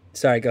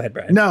 Sorry, go ahead,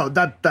 Brian. No,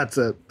 that's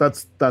it.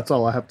 That's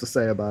all I have to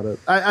say about it.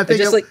 I think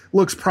it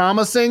looks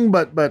promising,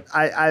 but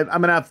I'm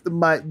gonna have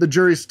the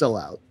jury's still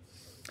out.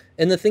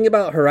 And the thing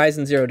about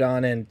Horizon Zero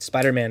Dawn and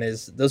Spider-Man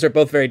is those are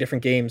both very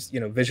different games,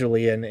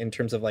 visually and in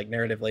terms of like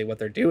narratively what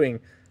they're doing.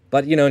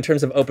 But in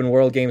terms of open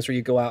world games where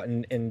you go out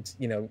and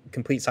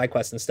complete side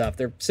quests and stuff,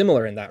 they're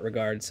similar in that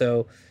regard.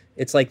 So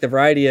it's like the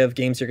variety of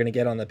games you're going to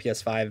get on the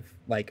PS5,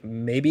 like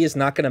maybe is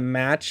not going to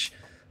match.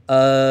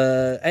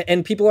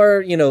 And people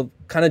are,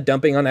 kind of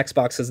dumping on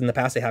Xbox, because in the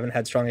past they haven't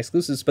had strong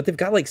exclusives, but they've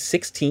got like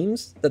 6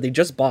 teams that they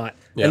just bought,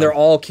 and they're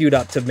all queued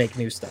up to make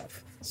new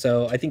stuff.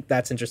 So I think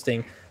that's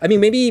interesting. I mean,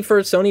 maybe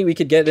for Sony, we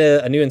could get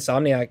a new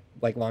Insomniac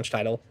like launch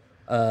title.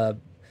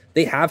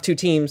 They have 2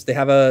 teams. They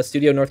have a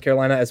studio in North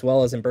Carolina as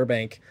well as in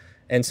Burbank.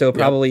 And so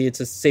probably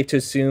it's safe to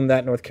assume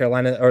that North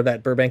Carolina, or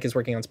that Burbank, is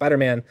working on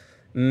Spider-Man.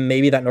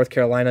 Maybe that North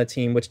Carolina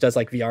team, which does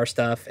like VR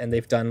stuff, and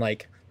they've done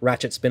like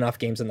Ratchet spin-off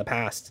games in the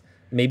past,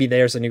 maybe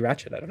there's a new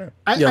Ratchet. I don't know.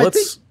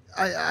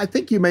 I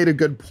think you made a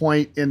good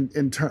point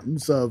in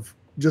terms of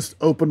just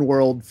open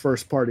world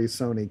first party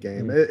Sony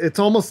game. It's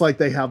almost like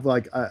they have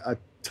like a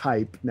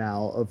type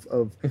now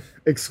of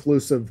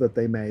exclusive that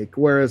they make.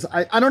 Whereas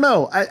I don't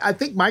know. I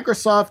think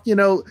Microsoft,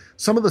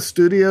 some of the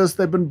studios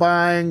they've been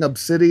buying,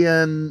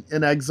 Obsidian,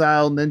 In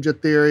Exile, Ninja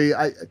Theory,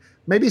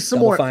 maybe some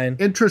Double more Fine.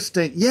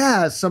 interesting.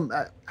 Yeah,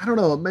 I don't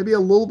know, maybe a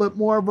little bit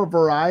more of a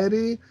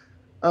variety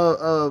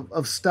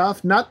of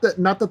stuff. Not that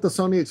the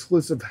Sony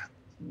exclusive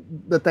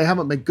that they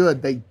haven't been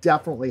good. They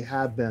definitely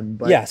have been.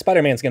 But yeah,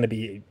 Spider-Man's going to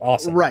be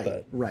awesome.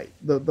 Right.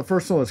 The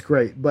first one was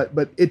great, but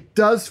it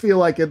does feel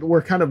like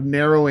we're kind of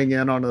narrowing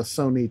in on a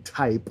Sony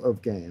type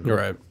of game.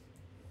 Right.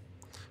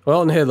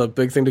 Well, and hey, the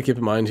big thing to keep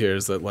in mind here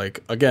is that,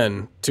 like,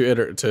 again,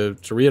 to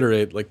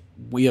reiterate, like,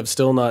 we have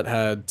still not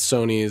had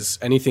Sony's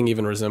anything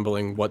even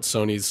resembling what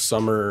Sony's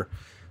summer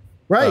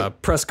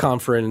press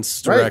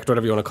conference, direct,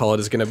 whatever you want to call it,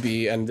 is going to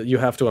be. And you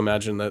have to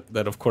imagine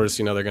that of course,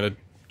 they're going to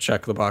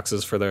check the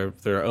boxes for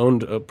their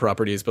own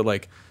properties, but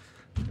like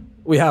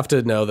we have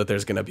to know that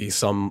there's going to be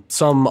some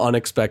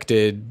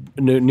unexpected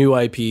new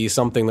IP,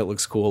 something that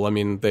looks cool. I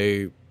mean,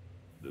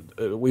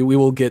 we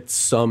will get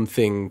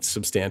something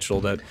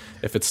substantial that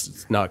if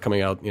it's not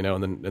coming out,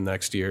 in the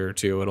next year or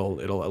two,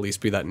 it'll at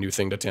least be that new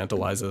thing to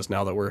tantalize us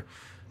now that we're,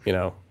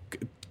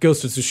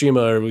 Ghost of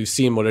Tsushima, or we've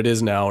seen what it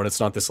is now, and it's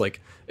not this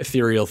like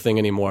ethereal thing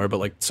anymore. But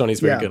like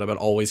Sony's very good about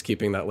always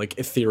keeping that like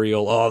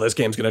ethereal. Oh, this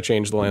game's going to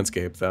change the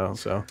landscape, though.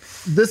 So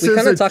this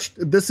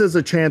is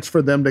a chance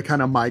for them to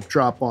kind of mic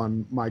drop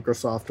on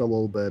Microsoft a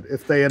little bit.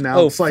 If they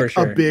announce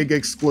a big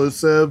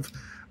exclusive,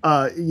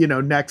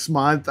 next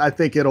month, I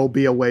think it'll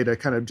be a way to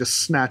kind of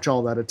just snatch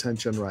all that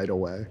attention right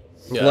away.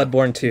 Yeah.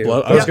 Bloodborne 2.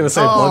 I was going to say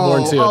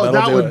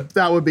Bloodborne 2.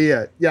 That would be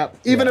it. Yeah,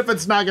 even if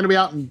it's not going to be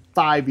out in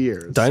 5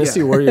 years.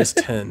 Dynasty Warriors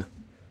 10.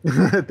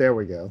 There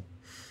we go.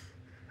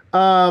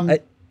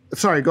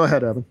 Sorry, go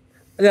ahead, Evan.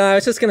 No, I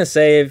was just gonna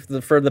say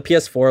for the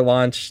PS4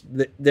 launch,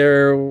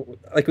 there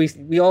like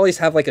we always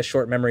have like a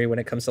short memory when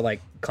it comes to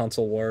like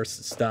console wars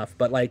stuff,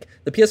 but like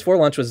the PS4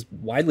 launch was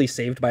widely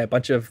saved by a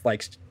bunch of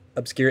like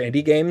obscure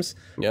indie games,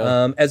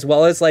 as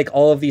well as like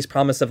all of these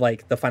promise of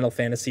like the Final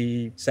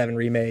Fantasy VII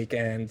remake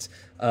and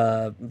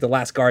the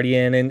Last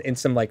Guardian and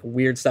some like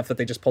weird stuff that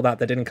they just pulled out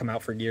that didn't come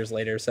out for years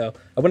later. So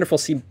I wonder if we'll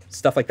see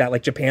stuff like that.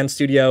 Like Japan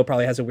Studio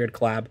probably has a weird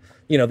collab.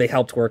 They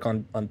helped work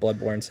on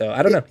Bloodborne. So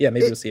I don't know. Yeah,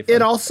 maybe we'll see.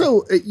 It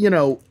also,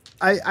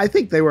 I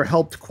think they were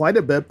helped quite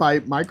a bit by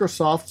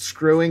Microsoft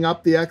screwing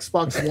up the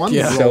Xbox One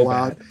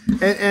rollout.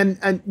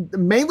 And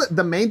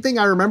the main thing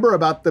I remember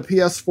about the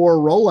PS4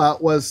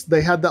 rollout was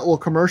they had that little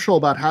commercial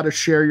about how to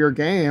share your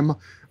game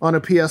on a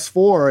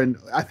PS4, and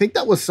I think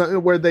that was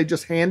where they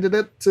just handed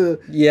it to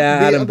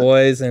Adam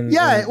Boyes and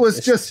it was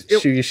just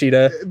Shu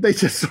Yoshida. They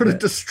just sort of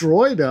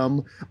destroyed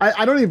him.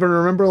 I don't even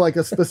remember like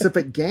a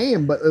specific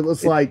game, but it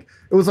was like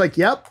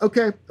yep,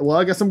 okay, well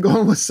I guess I'm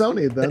going with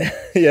Sony then.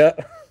 Yeah.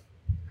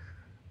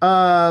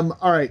 All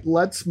right,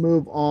 let's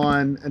move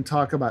on and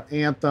talk about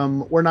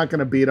Anthem. We're not going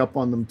to beat up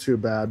on them too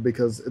bad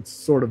because it's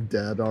sort of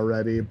dead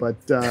already.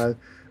 But the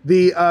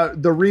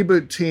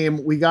reboot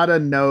team, we got a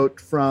note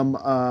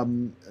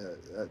from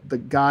the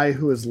guy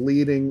who is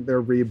leading their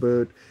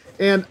reboot,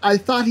 and I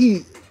thought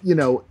he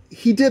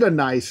did a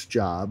nice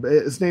job.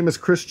 His name is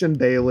Christian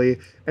Daly,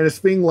 and it's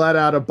being led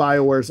out of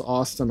BioWare's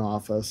Austin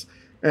office.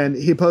 And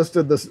he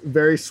posted this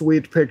very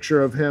sweet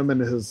picture of him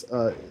and his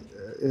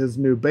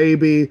new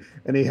baby,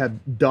 and he had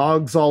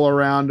dogs all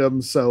around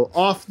him. So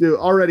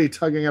already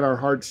tugging at our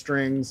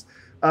heartstrings.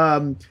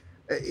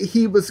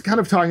 He was kind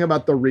of talking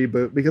about the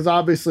reboot because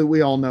obviously we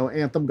all know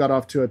Anthem got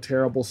off to a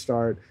terrible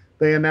start.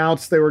 They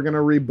announced they were going to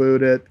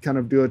reboot it, kind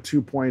of do a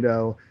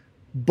 2.0,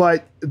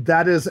 but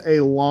that is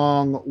a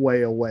long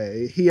way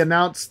away. He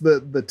announced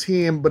the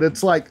team, but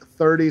it's like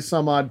 30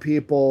 some odd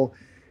people.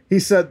 He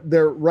said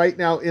they're right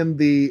now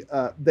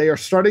they are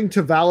starting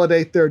to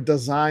validate their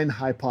design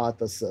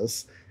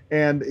hypothesis.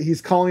 And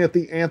he's calling it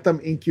the Anthem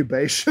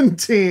incubation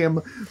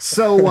team.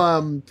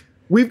 So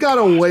we've got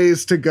a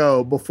ways to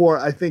go before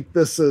I think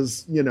this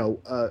is,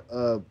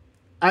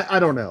 I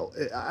don't know.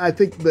 I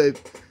think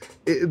that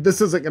this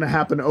isn't going to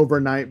happen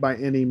overnight by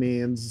any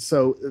means.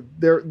 So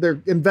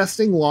they're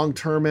investing long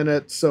term in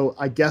it. So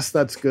I guess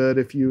that's good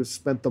if you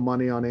spent the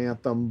money on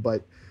Anthem.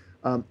 But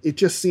it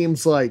just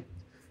seems like,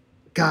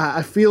 God,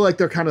 I feel like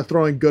they're kind of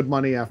throwing good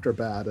money after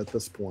bad at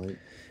this point.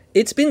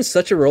 It's been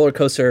such a roller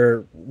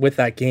coaster with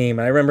that game.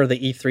 I remember the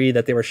E3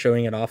 that they were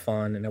showing it off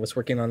on, and I was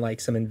working on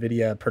like some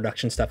NVIDIA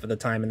production stuff at the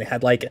time, and they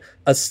had like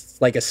a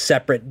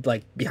separate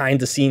like behind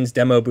the scenes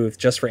demo booth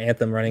just for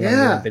Anthem running on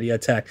the NVIDIA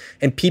tech.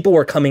 And people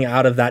were coming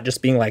out of that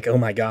just being like, "Oh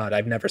my God,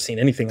 I've never seen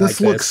anything like this."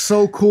 This looks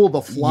so cool.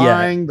 The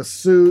flying, the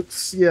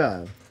suits,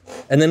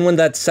 And then when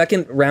that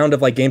second round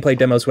of like gameplay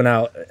demos went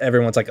out,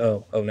 everyone's like,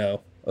 "Oh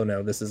no,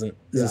 this isn't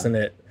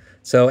it."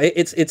 So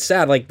it's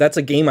sad. Like that's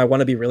a game I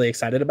want to be really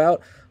excited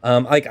about.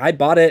 Like I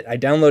bought it, I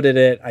downloaded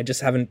it, I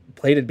just haven't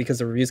played it because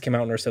the reviews came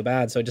out and were so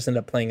bad. So I just ended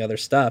up playing other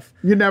stuff.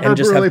 You never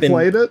really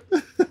played it?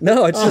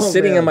 No, it's just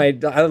sitting in my.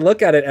 I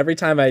look at it every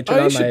time I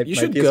turn on my. You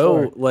should PS4.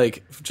 go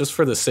like just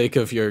for the sake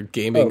of your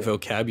gaming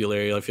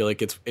vocabulary. I feel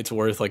like it's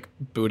worth like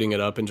booting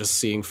it up and just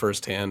seeing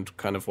firsthand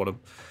kind of what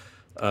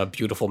a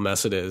beautiful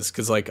mess it is.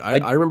 Because like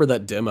I remember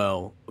that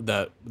demo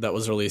that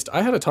was released.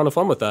 I had a ton of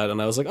fun with that,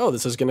 and I was like, oh,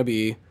 this is going to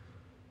be.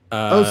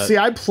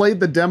 I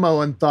played the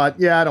demo and thought,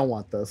 yeah, I don't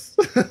want this.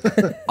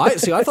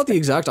 I thought the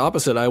exact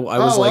opposite. I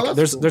was like,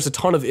 there's a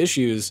ton of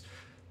issues,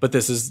 but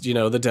this is,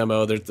 the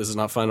demo. This is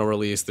not final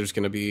release. There's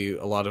going to be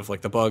a lot of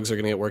like the bugs are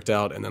going to get worked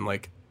out, and then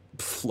like,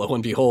 lo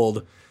and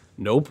behold,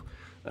 nope.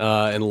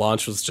 And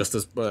launch was just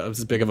as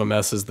big of a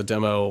mess as the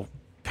demo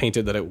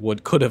painted that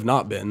it could have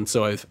not been.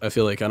 So I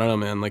feel like, I don't know,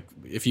 man. Like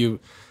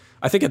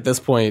I think at this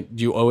point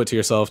you owe it to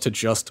yourself to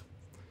just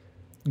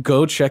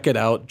go check it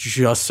out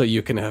just so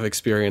you can have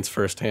experience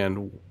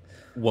firsthand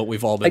what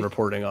we've all been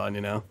reporting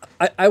on,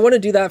 I want to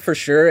do that for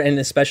sure, and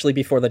especially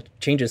before the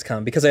changes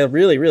come, because I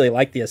really, really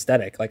like the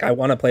aesthetic. Like I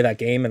want to play that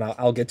game, and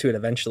I'll get to it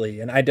eventually.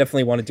 And I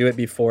definitely want to do it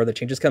before the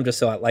changes come, just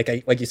so like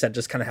you said,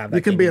 just kind of have that.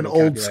 You can be an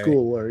old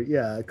schooler,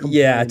 yeah,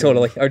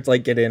 totally, or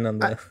like get in on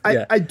the.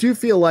 I do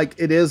feel like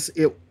it is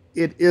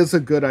a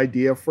good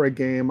idea for a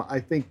game. I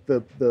think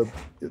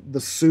the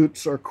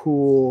suits are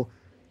cool.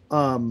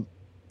 The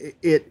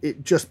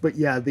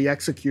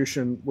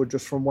execution would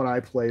just, from what I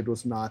played,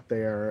 was not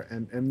there.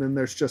 And then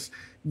there's just,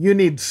 you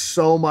need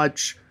so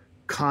much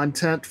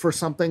content for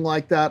something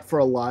like that, for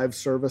a live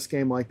service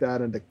game like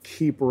that, and to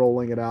keep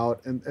rolling it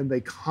out. And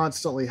they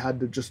constantly had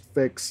to just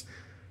fix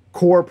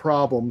core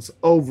problems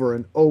over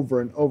and over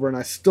and over. And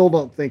I still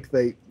don't think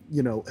they,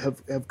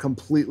 have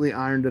completely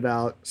ironed it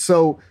out.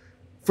 So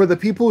for the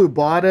people who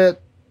bought it,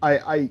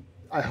 I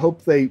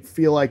hope they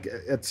feel like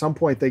at some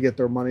point they get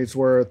their money's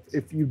worth.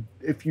 If you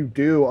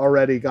do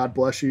already, God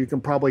bless you. You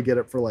can probably get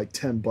it for like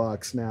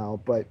 $10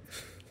 now. But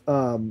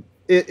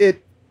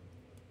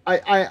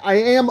I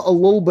am a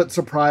little bit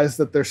surprised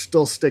that they're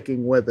still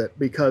sticking with it,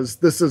 because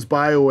this is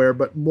BioWare,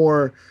 but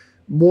more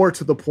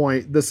to the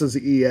point, this is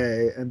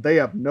EA, and they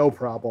have no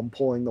problem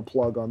pulling the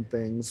plug on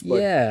things.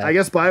 But yeah. I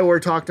guess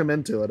BioWare talked them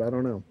into it. I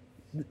don't know.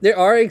 There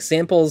are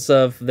examples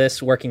of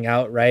this working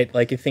out, right?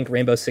 Like, you think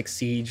Rainbow Six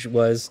Siege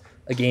was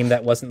a game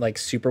that wasn't like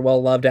super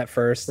well loved at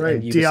first. Right.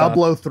 And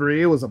Diablo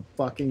 3 was a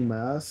fucking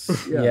mess.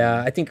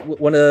 Yeah. I think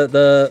one of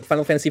the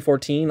Final Fantasy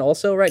 14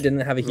 also, right,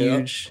 didn't have a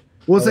huge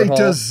was overhaul. A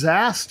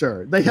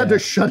disaster. They had to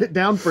shut it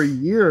down for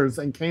years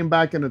and came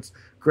back, and it's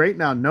great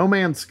now. No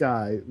Man's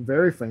Sky,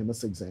 very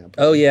famous example.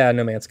 Oh yeah,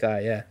 No Man's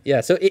Sky,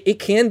 yeah. So it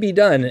can be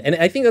done, and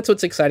I think that's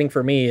what's exciting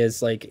for me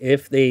is like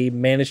if they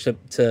manage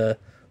to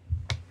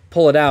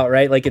pull it out,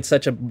 right? Like it's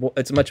a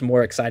much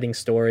more exciting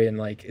story, and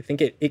like I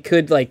think it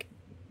could like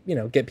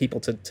get people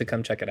to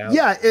come check it out.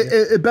 Yeah,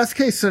 best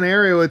case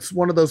scenario, it's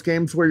one of those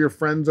games where your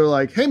friends are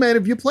like, hey man,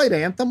 have you played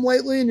Anthem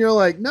lately? And you're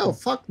like, no,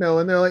 fuck no.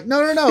 And they're like,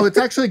 no, it's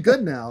actually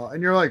good now.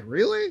 And you're like,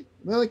 really? And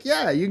they're like,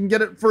 yeah, you can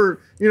get it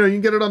for, you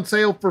can get it on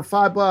sale for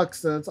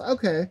 $5. And it's like,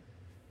 okay.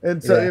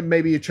 And so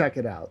maybe you check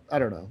it out. I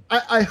don't know.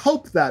 I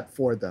hope that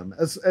for them.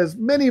 As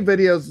many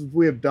videos as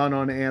we have done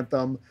on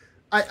Anthem,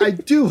 I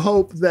do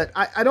hope that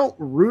I don't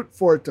root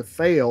for it to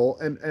fail.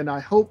 And I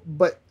hope,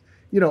 but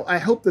I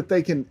hope that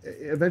they can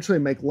eventually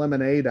make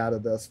lemonade out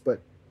of this, but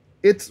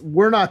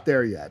we're not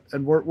there yet,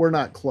 and we're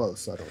not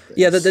close, I don't think.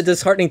 Yeah, the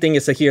disheartening thing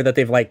is to hear that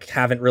they've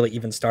haven't really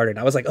even started.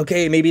 I was like,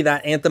 okay, maybe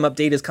that Anthem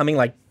update is coming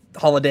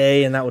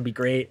holiday, and that would be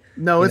great.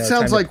 No, it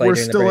sounds like we're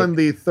still in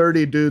the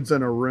 30 dudes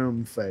in a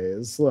room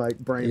phase,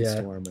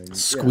 brainstorming. Yeah.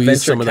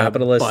 Squeeze some of that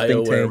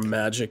BioWare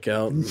magic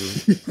out and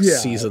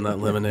season that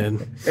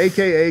lemonade.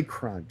 AKA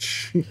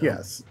crunch.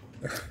 Yes.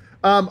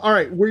 All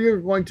right, we're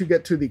going to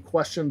get to the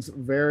questions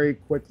very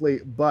quickly,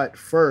 but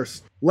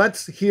first,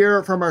 let's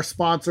hear from our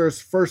sponsors.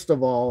 First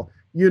of all,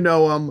 you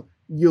know them,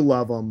 you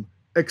love them,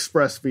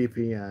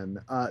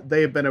 ExpressVPN.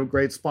 They have been a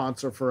great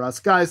sponsor for us.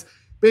 Guys,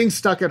 being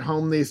stuck at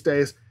home these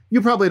days,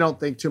 you probably don't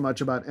think too much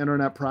about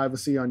internet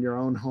privacy on your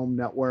own home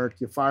network.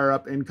 You fire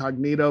up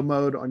incognito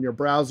mode on your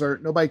browser.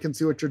 Nobody can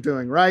see what you're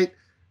doing, right?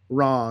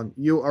 Wrong.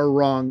 You are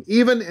wrong.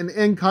 Even in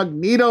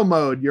incognito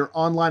mode, your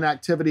online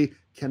activity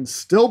can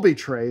still be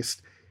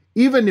traced.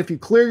 Even if you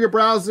clear your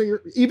browsing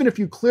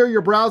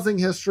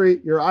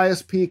history, your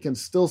ISP can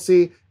still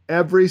see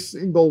every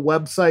single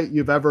website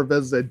you've ever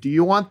visited. Do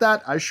you want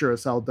that? I sure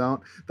as hell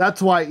don't.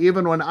 That's why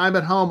even when I'm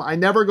at home, I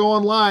never go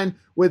online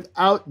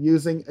without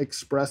using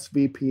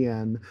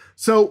ExpressVPN.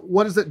 So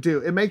what does it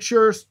do? It makes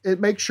sure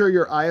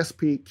your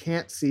ISP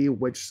can't see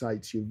which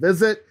sites you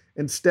visit.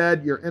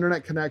 Instead, your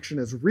internet connection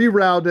is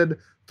rerouted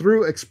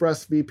through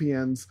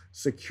ExpressVPN's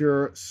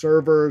secure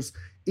servers.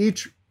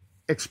 Each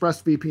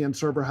ExpressVPN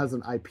server has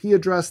an IP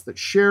address that's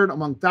shared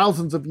among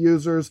thousands of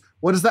users.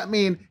 What does that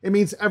mean? It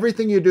means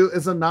everything you do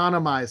is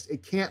anonymized.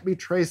 It can't be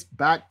traced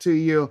back to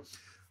you.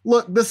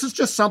 Look, this is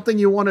just something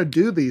you want to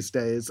do these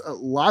days.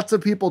 Lots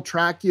of people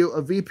track you.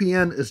 A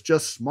VPN is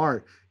just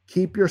smart.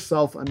 Keep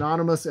yourself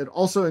anonymous. It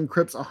also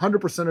encrypts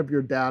 100% of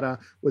your data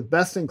with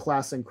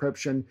best-in-class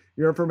encryption.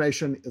 Your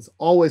information is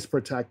always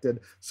protected.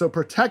 So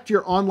protect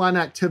your online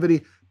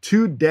activity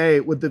today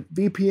with the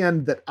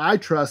VPN that I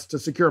trust to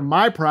secure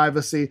my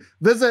privacy.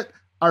 Visit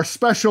our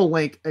special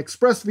link,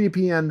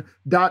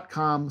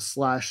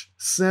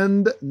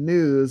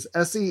 expressvpn.com/sendnews,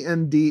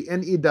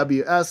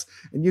 SENDNEWS,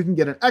 and you can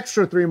get an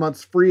extra 3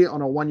 months free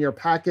on a 1-year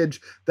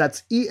package.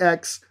 That's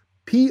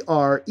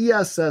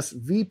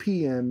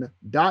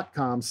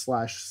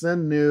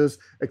expressvpn.com/sendnews,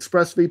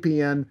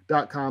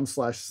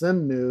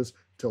 expressvpn.com/sendnews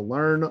to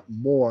learn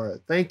more.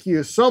 Thank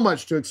you so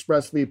much to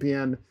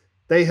ExpressVPN.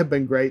 They have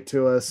been great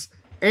to us.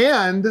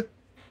 And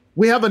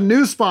we have a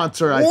new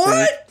sponsor, I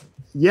think.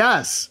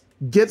 Yes.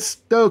 Get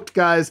stoked,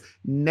 guys.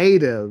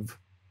 Native.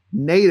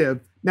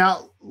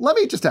 Now, let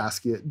me just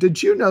ask you,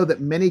 did you know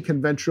that many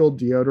conventional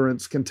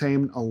deodorants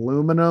contain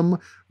aluminum,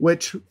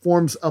 which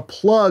forms a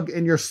plug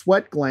in your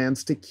sweat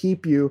glands to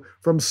keep you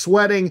from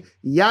sweating?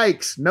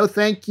 Yikes. No,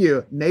 thank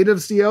you.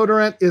 Native's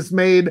deodorant is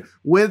made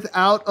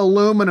without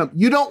aluminum.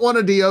 You don't want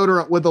a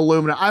deodorant with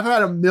aluminum. I've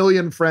had a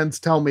million friends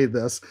tell me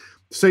this,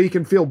 so you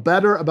can feel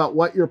better about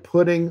what you're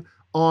putting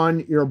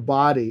on your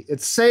body.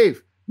 It's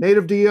safe.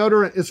 Native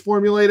deodorant is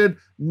formulated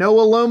no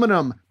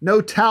aluminum,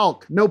 no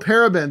talc, no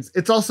parabens.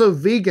 It's also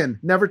vegan,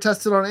 never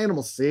tested on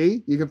animals.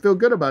 See, you can feel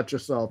good about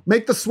yourself.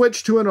 Make the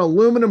switch to an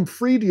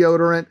aluminum-free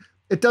deodorant.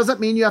 It doesn't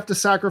mean you have to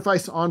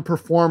sacrifice on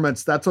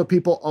performance. That's what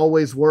people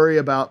always worry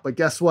about. But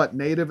guess what?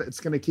 Native, it's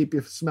going to keep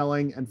you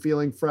smelling and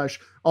feeling fresh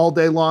all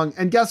day long.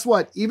 And guess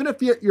what? Even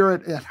if you're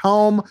at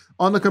home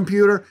on the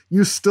computer,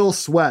 you still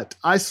sweat.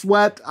 I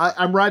sweat.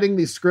 I'm writing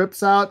these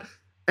scripts out.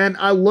 And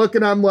I look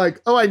and I'm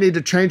like, oh, I need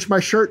to change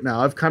my shirt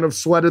now. I've kind of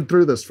sweated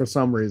through this for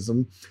some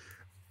reason.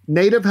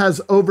 Native has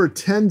over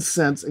 10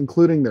 scents,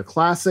 including their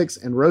classics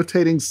and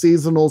rotating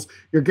seasonals.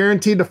 You're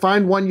guaranteed to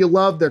find one you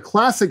love. Their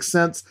classic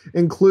scents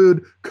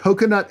include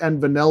coconut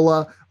and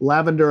vanilla,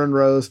 lavender and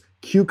rose,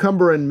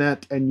 cucumber and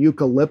mint, and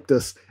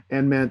eucalyptus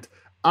and mint.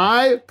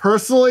 I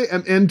personally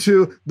am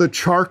into the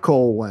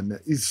charcoal one.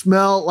 You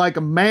smell like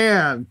a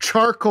man.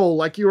 Charcoal,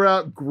 like you were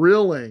out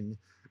grilling.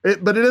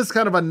 But it is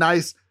kind of a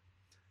nice...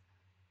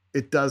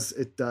 It does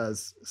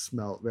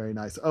smell very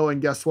nice. Oh, and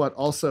guess what?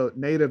 Also,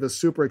 Native is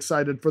super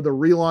excited for the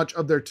relaunch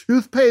of their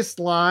toothpaste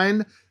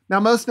line. Now,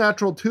 most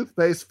natural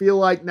toothpaste feel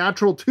like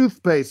natural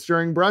toothpaste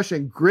during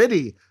brushing.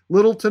 Gritty,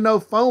 little to no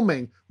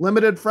foaming,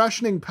 limited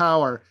freshening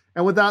power,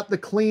 and without the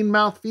clean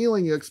mouth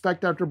feeling you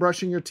expect after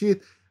brushing your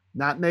teeth.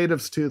 Not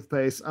Native's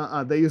toothpaste.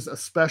 They use a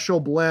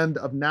special blend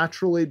of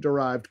naturally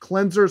derived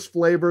cleansers,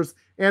 flavors,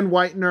 and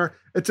whitener.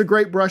 It's a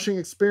great brushing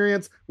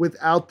experience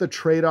without the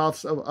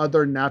trade-offs of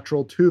other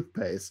natural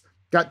toothpaste.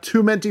 Got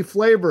 2 minty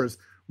flavors,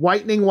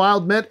 whitening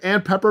wild mint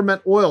and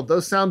peppermint oil.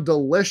 Those sound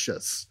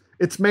delicious.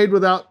 It's made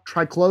without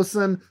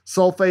triclosan,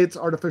 sulfates,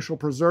 artificial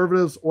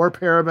preservatives, or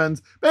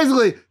parabens.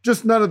 Basically,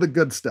 just none of the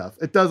good stuff.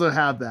 It doesn't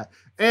have that.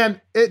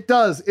 And it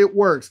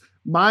works.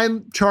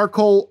 Mine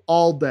charcoal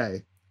all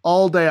day.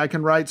 All day I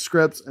can write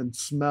scripts and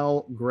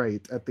smell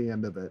great at the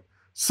end of it.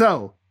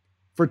 So,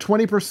 for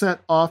 20%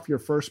 off your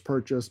first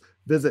purchase,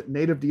 visit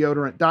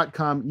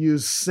nativedeodorant.com.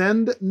 Use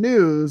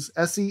SENDNEWS,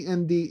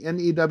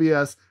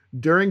 SENDNEWS,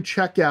 during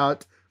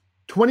checkout.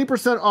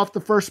 20% off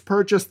the first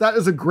purchase. That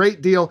is a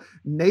great deal.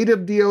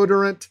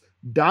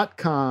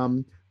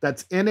 Nativedeodorant.com.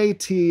 That's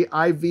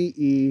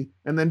NATIVE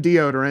and then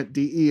deodorant,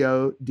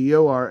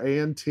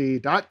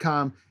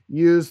 DEODORANT.com.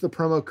 Use the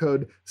promo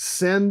code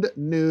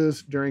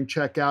SENDNEWS during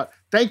checkout.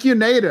 Thank you,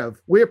 Native.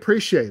 We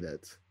appreciate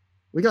it.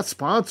 We got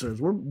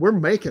sponsors. We're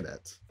making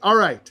it. All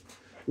right.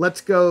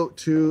 Let's go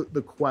to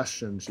the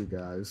questions, you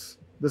guys.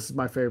 This is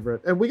my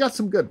favorite. And we got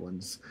some good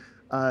ones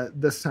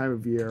this time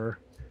of year.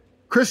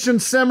 Christian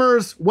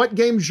Simmers, what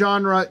game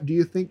genre do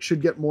you think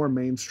should get more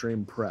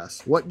mainstream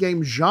press? What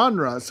game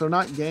genre, so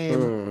not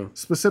game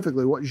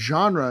specifically, what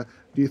genre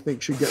do you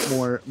think should get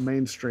more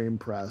mainstream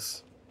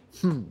press?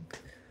 Go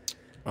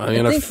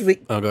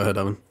ahead,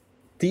 Evan.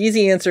 The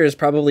easy answer is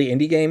probably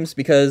indie games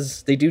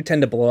because they do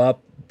tend to blow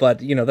up. But,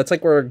 that's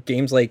like where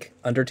games like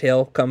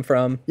Undertale come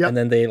from. Yep. And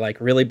then they like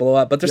really blow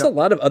up. But there's a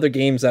lot of other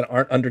games that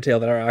aren't Undertale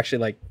that are actually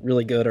like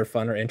really good or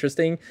fun or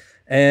interesting.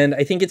 And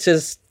I think it's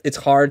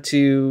hard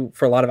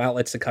for a lot of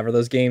outlets to cover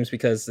those games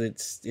because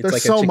there's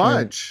like so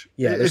much.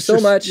 There's so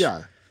much.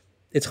 Yeah.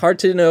 It's hard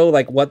to know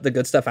like what the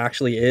good stuff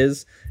actually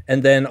is.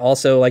 And then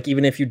also like,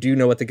 even if you do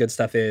know what the good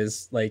stuff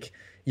is, like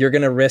you're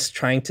going to risk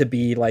trying to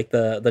be like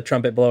the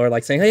trumpet blower,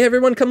 like saying, hey,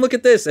 everyone come look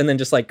at this. And then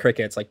just like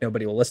crickets, like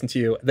nobody will listen to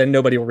you. Then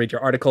nobody will read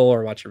your article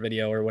or watch your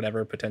video or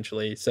whatever,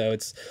 potentially. So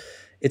it's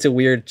a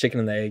weird chicken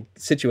and the egg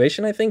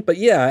situation, I think. But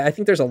yeah, I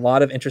think there's a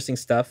lot of interesting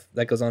stuff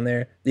that goes on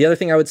there. The other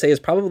thing I would say is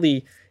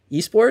probably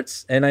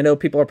esports. And I know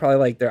people are probably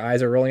like their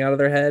eyes are rolling out of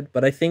their head,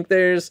 but I think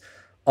there's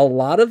a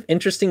lot of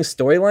interesting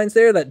storylines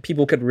there that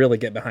people could really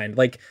get behind.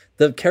 Like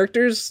the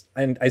characters,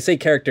 and I say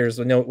characters,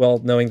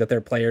 knowing that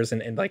they're players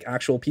and like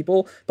actual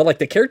people, but like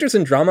the characters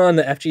and drama on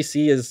the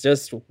FGC is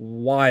just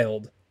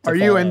wild. Are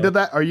you into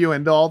that? Are you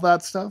into all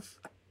that stuff?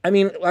 I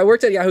mean, I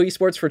worked at Yahoo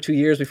Esports for 2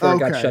 years before it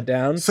got Okay. shut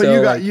down.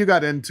 So you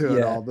got into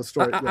it all, the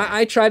story.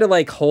 I try to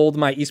like hold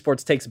my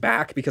esports takes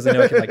back because I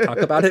know I can like talk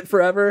about it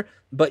forever.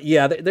 But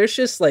yeah, there's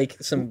just like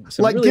some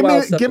like really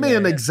wild stuff give me in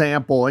an there.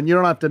 example, and you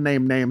don't have to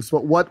name names,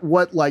 but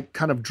what like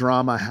kind of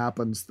drama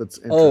happens that's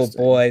Oh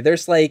interesting? boy,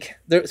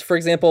 there's for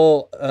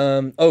example,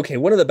 okay,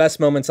 one of the best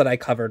moments that I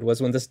covered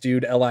was when this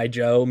dude Li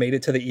Joe made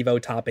it to the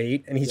Evo top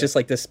 8, and he's just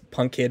like this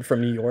punk kid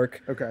from New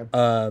York. Okay.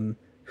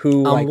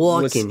 Who I'm like,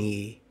 walking was,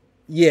 here.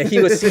 Yeah, he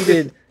was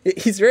seated.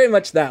 He's very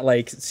much that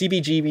like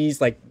CBGB's,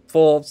 like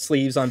full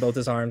sleeves on both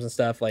his arms and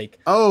stuff. Like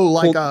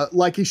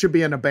like he should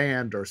be in a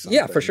band or something.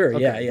 yeah, for sure.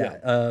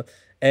 Okay,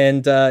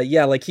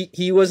 Yeah. Like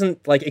he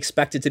wasn't like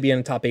expected to be in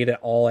the top 8 at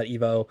all at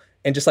Evo,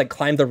 and just like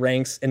climbed the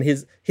ranks. And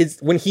his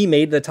when he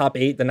made the top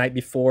 8 the night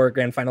before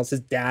grand finals,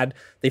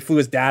 they flew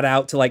his dad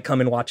out to like come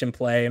and watch him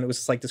play, and it was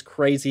just like this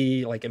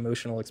crazy like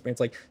emotional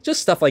experience, like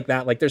just stuff like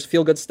that. Like there's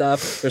feel good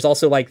stuff. There's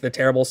also like the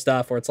terrible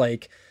stuff where it's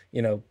like,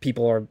 you know,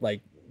 people are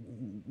like,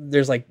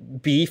 there's like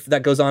beef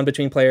that goes on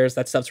between players.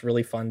 That stuff's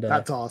really fun to.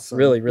 That's awesome.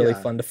 Really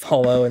fun to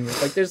follow, and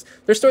like there's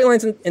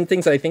storylines and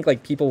things that I think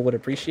like people would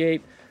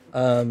appreciate.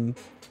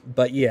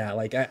 But yeah,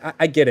 like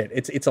I get it.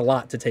 It's a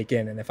lot to take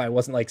in, and if I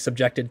wasn't like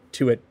subjected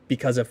to it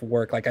because of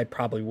work, like I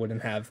probably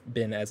wouldn't have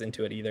been as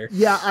into it either.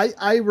 Yeah,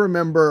 I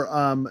remember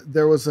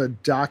there was a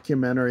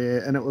documentary,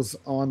 and it was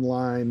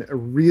online,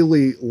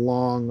 really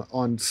long,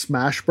 on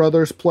Smash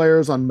Brothers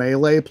players, on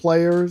Melee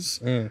players.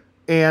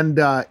 And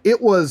it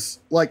was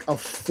like a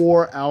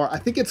 4-hour, I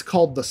think it's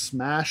called the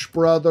Smash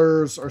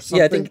Brothers or something.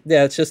 Yeah, I think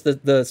it's just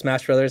the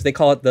Smash Brothers. They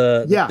call it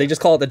they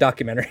just call it the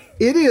documentary.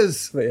 It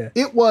is. But yeah.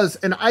 It was,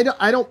 and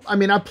I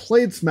mean, I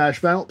played Smash,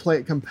 but I don't play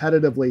it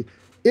competitively.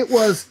 It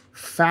was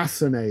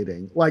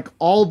fascinating. Like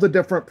all the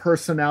different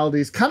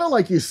personalities, kind of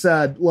like you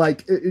said,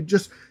 like it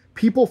just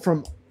people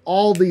from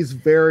all these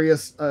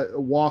various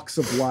walks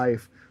of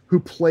life who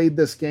played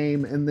this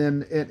game, and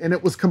then and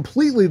it was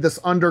completely this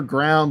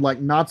underground, like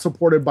not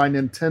supported by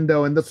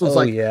Nintendo, and this was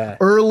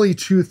early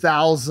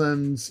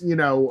 2000s, you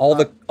know,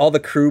 all the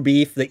crew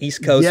beef, the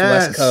East Coast,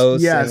 West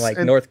Coast, and like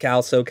North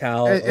Cal,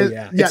 SoCal.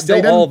 It's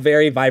still all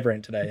very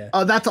vibrant today. Yeah.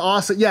 Oh, that's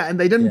awesome. Yeah, and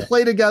they didn't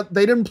play together.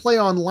 They didn't play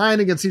online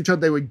against each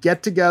other. They would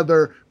get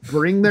together,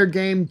 bring their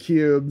Game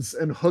Cubes,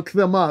 and hook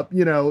them up,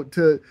 you know,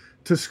 to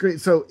screen.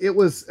 So it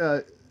was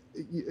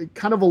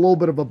kind of a little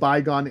bit of a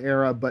bygone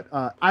era, but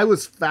I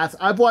was fast.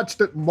 I've watched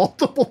it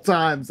multiple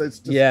times. It's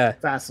just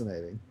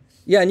fascinating.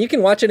 Yeah, and you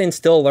can watch it and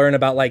still learn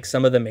about like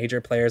some of the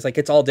major players. Like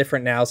it's all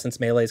different now since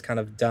Melee's kind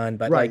of done,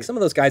 but like some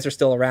of those guys are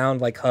still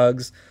around, like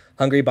Hugs.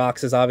 Hungry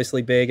Box is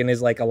obviously big, and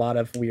is like a lot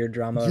of weird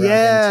drama around him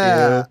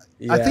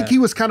too. Yeah. I think he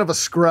was kind of a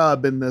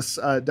scrub in this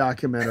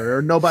documentary,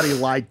 or nobody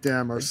liked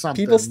him or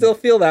something. People still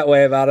feel that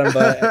way about him,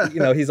 but you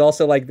know, he's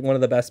also like one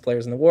of the best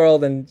players in the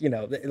world, and you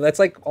know, that's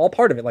like all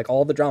part of it, like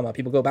all the drama.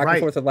 People go back and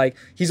forth with like,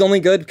 he's only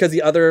good because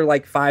the other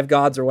like 5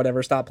 gods or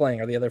whatever stopped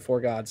playing, or the other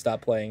 4 gods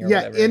stopped playing, or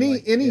whatever.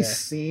 Any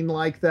scene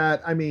like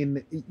that, I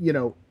mean, you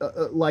know,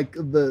 like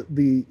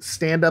the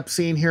stand-up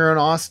scene here in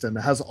Austin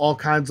has all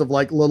kinds of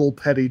like little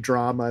petty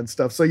drama and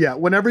stuff. So yeah,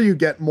 whenever you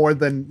get more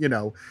than, you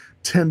know,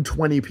 10,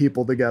 20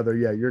 people together,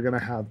 you're going to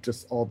have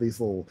just all these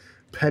little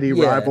petty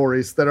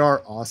rivalries that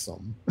are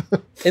awesome.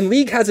 And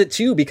League has it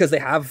too, because they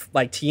have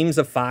like teams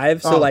of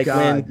 5. So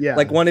when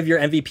like one of your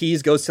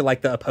MVPs goes to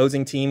like the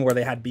opposing team where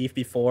they had beef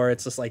before,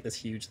 it's just like this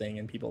huge thing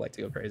and people like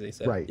to go crazy.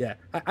 So yeah,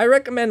 I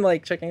recommend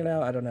like checking it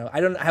out. I don't know. I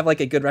don't have like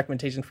a good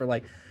recommendation for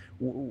like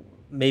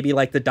maybe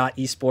like the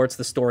 .esports,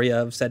 the story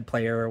of said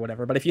player or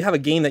whatever. But if you have a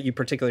game that you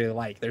particularly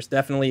like, there's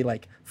definitely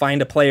like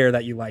find a player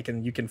that you like,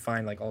 and you can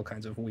find like all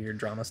kinds of weird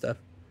drama stuff.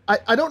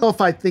 I don't know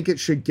if I think it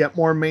should get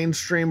more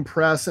mainstream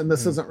press, and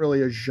this isn't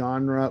really a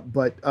genre,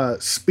 but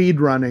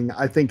speedrunning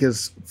I think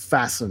is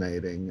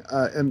fascinating,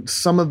 and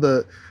some of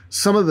the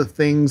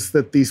things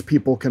that these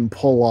people can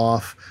pull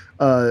off,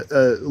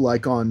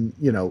 like on,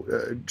 you know,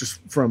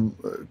 just from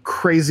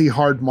crazy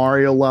hard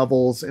Mario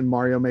levels in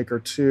Mario Maker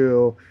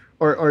 2,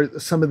 or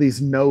some of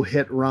these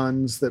no-hit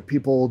runs that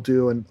people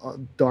do in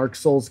Dark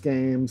Souls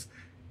games.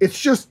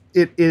 It's just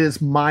it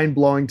is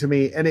mind-blowing to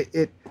me, and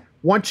it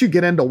once you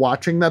get into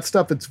watching that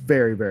stuff, it's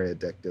very, very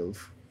addictive.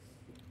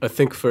 I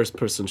think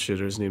first-person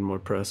shooters need more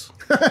press.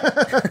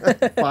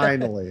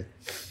 Finally.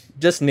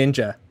 Just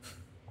Ninja.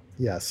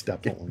 Yes,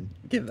 definitely.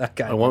 Give that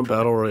guy. I want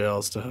battle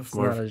royales to have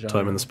more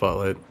time in the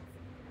spotlight.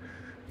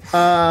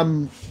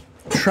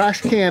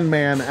 Trash Can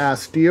Man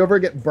asks, do you ever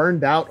get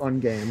burned out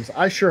on games?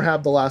 I sure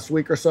have the last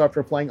week or so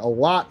after playing a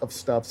lot of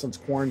stuff since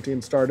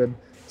quarantine started.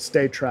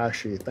 Stay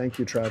trashy. Thank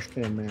you, Trash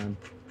Can Man.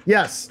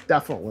 Yes,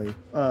 definitely.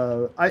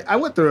 I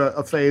went through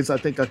a phase, I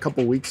think, a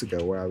couple weeks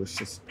ago where I was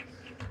just,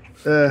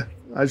 I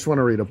just want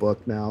to read a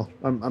book now.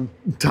 I'm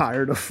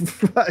tired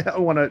of, I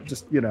want to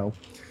just, you know,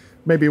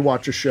 maybe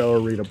watch a show or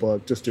read a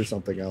book, just do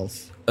something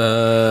else.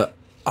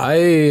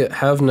 I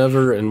have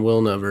never and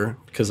will never,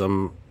 because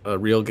I'm a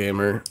real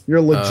gamer.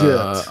 You're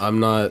legit. I'm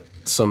not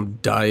some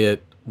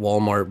diet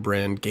Walmart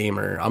brand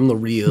gamer. I'm the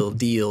real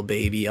deal,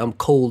 baby. I'm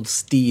cold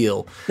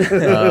steel.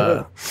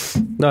 No,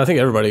 I think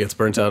everybody gets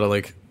burnt out of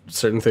like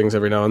certain things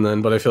every now and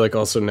then, but I feel like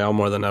also now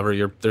more than ever,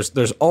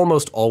 there's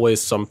almost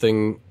always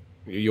something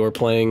you're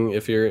playing.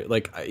 If you're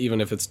like,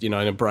 even if it's, I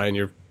know Brian,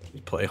 you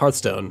play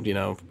Hearthstone.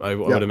 I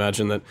would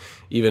imagine that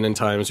even in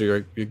times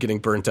where you're getting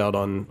burnt out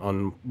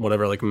on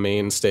whatever like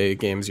mainstay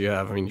games you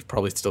have, I mean, you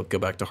probably still go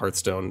back to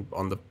Hearthstone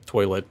on the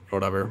toilet or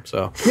whatever.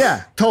 So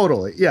yeah,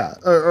 totally, yeah,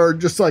 or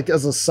just like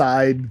as a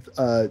side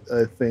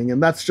thing,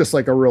 and that's just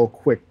like a real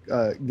quick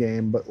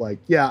game. But like,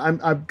 yeah,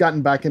 I've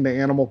gotten back into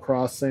Animal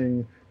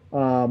Crossing.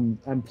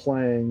 I'm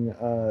playing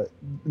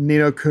Ni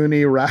no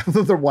Kuni: Wrath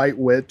of the White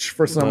Witch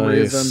for some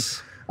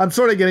reason. I'm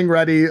sort of getting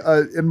ready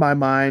in my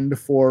mind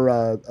for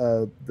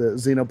the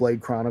Xenoblade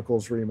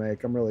Chronicles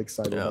remake. I'm really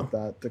excited about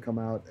that to come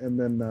out. And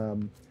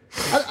then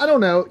I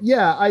don't know.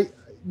 Yeah,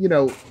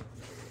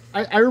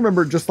 I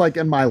remember just like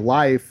in my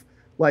life,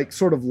 like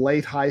sort of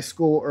late high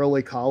school,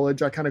 early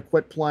college, I kind of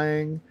quit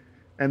playing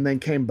and then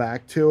came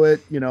back to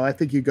it. I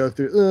think you go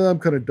through, I'm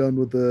kind of done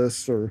with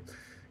this, or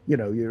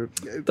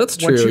that's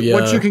true.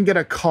 Once you can get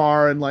a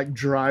car and like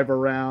drive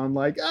around,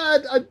 like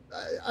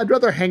I'd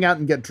rather hang out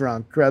and get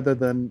drunk rather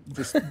than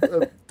just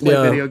play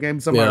video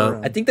games on my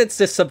own. I think that's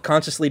just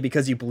subconsciously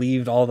because you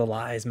believed all the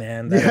lies,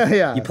 man.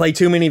 You play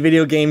too many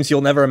video games,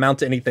 you'll never amount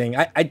to anything.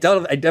 I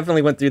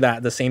definitely went through that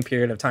at the same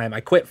period of time. I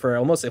quit for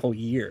almost a whole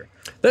year.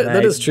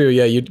 That is true.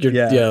 Yeah,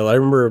 I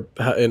remember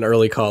in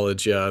early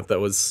college. Yeah, that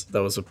was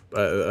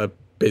a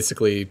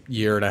basically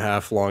year and a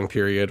half long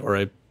period where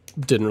I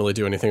didn't really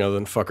do anything other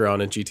than fuck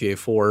around in GTA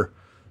 4,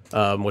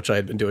 which I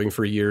had been doing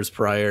for years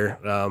prior.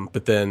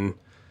 But then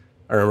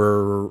I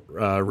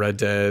remember Red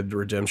Dead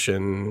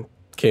Redemption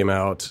came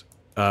out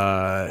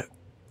and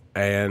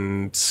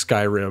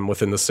Skyrim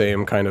within the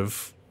same kind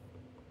of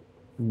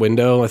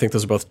window. I think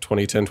those are both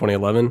 2010,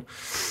 2011.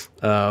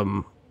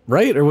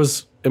 Right? Or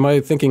am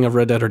I thinking of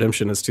Red Dead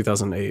Redemption as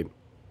 2008?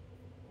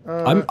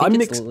 I'm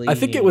mixed. I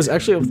think it was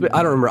actually,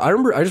 I don't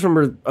remember. I just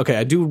remember, okay,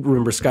 I do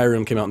remember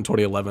Skyrim came out in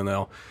 2011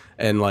 though.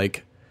 And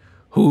like,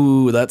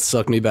 that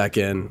sucked me back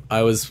in.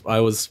 I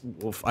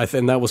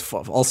think that was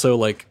also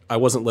like, I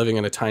wasn't living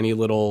in a tiny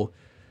little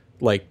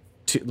like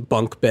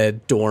bunk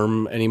bed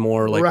dorm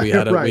anymore. Like we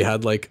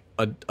had like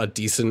a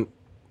decent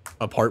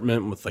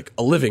apartment with like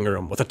a living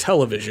room with a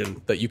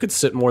television that you could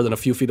sit more than a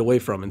few feet away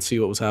from and see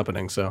what was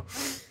happening. So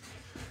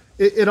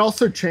it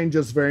also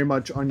changes very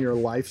much on your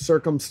life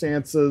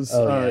circumstances.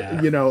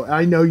 Yeah.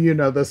 I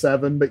know this,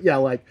 Evan, but yeah,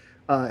 like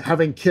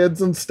having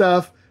kids and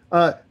stuff.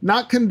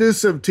 Not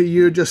conducive to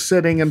you just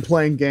sitting and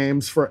playing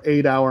games for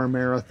 8-hour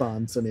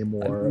marathons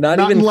anymore. Not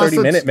even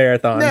 30-minute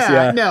marathons.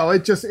 Yeah, no,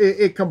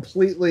 it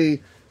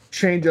completely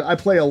changes. I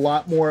play a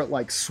lot more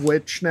like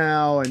Switch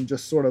now and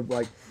just sort of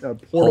like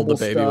portable hold the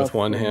baby stuff with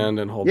one hand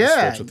and hold the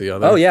Switch with the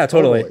other. Oh yeah,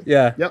 totally.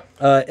 Yeah.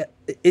 Yep.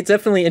 It's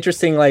definitely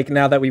interesting. Like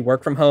now that we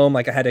work from home,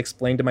 like I had to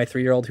explain to my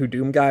 3-year-old who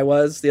Doom Guy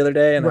was the other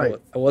day, and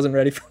I wasn't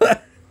ready for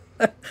that.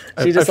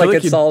 She just like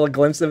saw a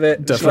glimpse of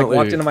it. She like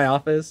walked into my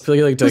office. I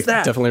feel like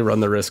definitely run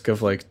the risk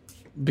of like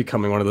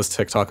becoming one of those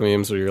TikTok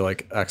memes where you're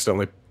like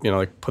accidentally,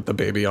 like put the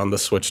baby on the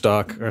Switch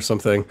dock or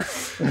something.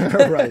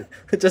 Right.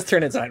 Just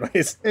turn it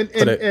sideways.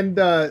 And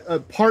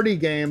party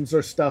games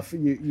or stuff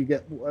you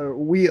get.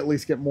 We at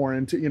least get more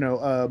into.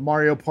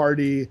 Mario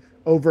Party.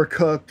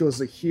 Overcooked was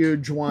a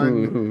huge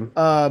one.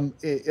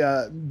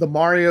 Mm-hmm. The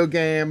Mario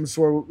games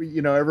where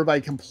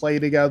everybody can play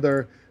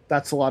together.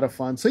 That's a lot of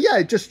fun. So yeah,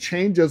 it just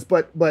changes,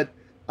 but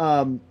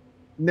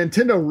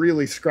Nintendo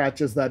really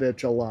scratches that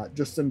itch a lot,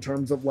 just in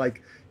terms of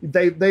like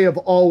they have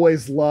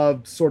always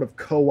loved sort of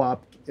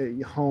co-op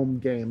home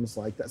games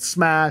like that.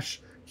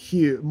 Smash,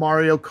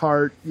 Mario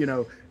Kart.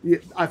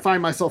 I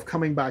find myself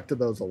coming back to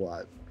those a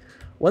lot.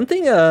 One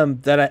thing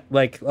that I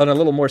like on a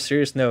little more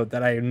serious note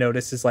that I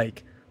notice is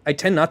like I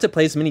tend not to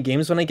play as many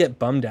games when I get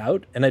bummed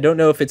out, and I don't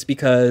know if it's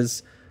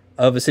because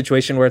of a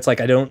situation where it's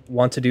like I don't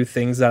want to do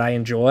things that I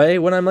enjoy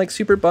when I'm like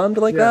super bummed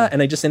like that,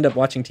 and I just end up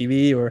watching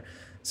TV or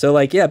so.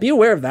 Like, yeah, be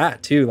aware of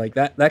that too. Like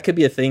that could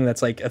be a thing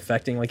that's like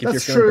affecting like if you're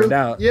feeling burned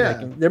out. Yeah,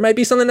 like, there might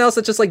be something else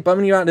that's just like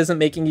bumming you out and isn't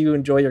making you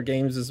enjoy your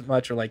games as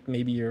much, or like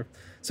maybe you're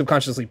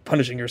subconsciously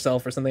punishing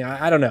yourself or something.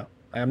 I don't know.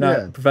 I'm not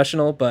a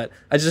professional, but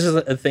it's just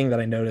a thing that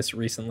I noticed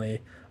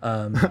recently.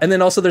 And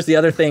then also there's the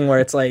other thing where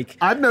it's like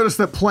I've noticed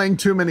that playing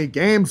too many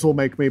games will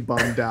make me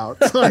bummed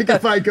out. Like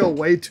if I go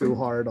way too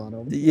hard on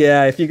them.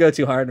 Yeah, if you go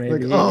too hard,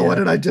 maybe. Like, what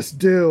did I just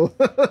do?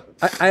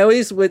 I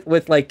always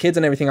with like kids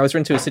and everything, I was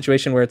run into a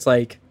situation where it's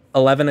like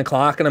 11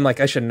 o'clock and I'm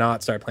like, I should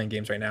not start playing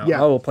games right now.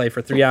 I will play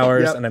for 3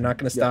 hours and I'm not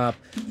going to stop.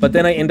 But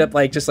then I end up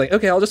like just like,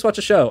 okay, I'll just watch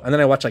a show. And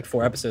then I watch like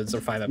 4 episodes or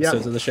 5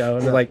 episodes of the show.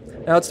 And they're like,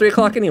 now it's 3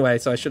 o'clock anyway,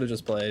 so I should have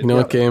just played. You know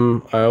what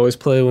game I always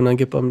play when I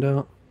get bummed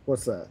out?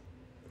 What's that?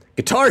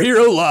 Guitar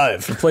Hero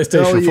Live for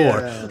PlayStation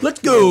 4. Let's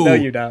go. No,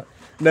 you don't.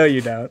 No,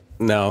 you don't.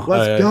 No.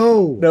 Let's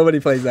go.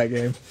 Nobody plays that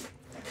game.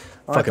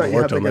 I thought you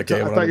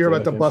were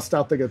about to bust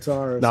out the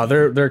guitar. No,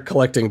 they're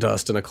collecting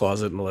dust in a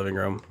closet in the living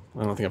room.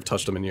 I don't think I've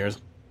touched them in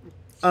years.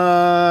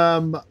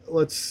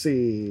 Let's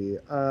see.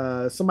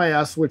 Somebody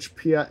asked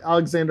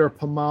Alexander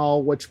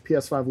Pamal, which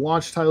PS5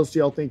 launch titles do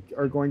y'all think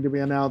are going to be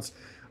announced?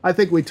 I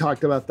think we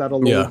talked about that a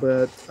little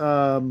bit.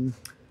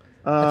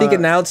 I think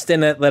announced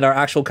and that are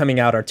actual coming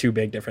out are two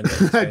big different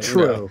things. Right?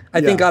 True.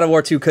 I think God of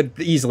War 2 could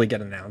easily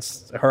get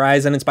announced.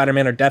 Horizon and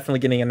Spider-Man are definitely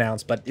getting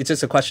announced, but it's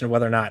just a question of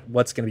whether or not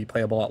what's going to be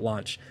playable at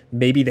launch.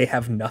 Maybe they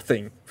have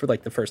nothing for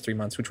like the first 3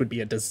 months, which would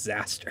be a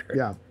disaster.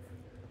 Yeah.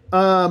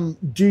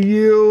 Do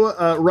you,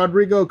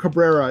 Rodrigo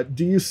Cabrera,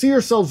 do you see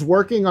yourselves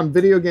working on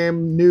video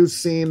game news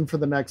scene for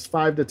the next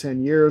 5 to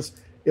 10 years?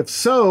 If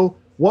so,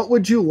 what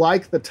would you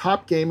like the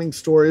top gaming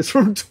stories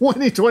from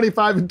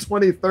 2025 and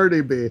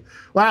 2030 be?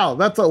 Wow,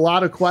 that's a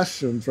lot of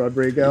questions,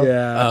 Rodrigo.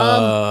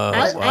 Yeah.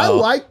 I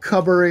like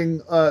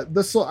covering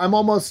this.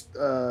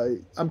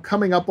 I'm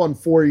coming up on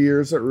 4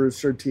 years at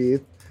Rooster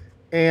Teeth,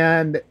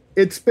 and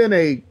it's been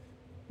a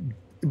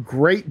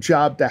great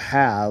job to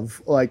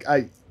have. Like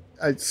I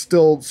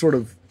still sort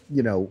of,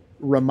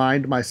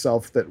 remind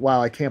myself that,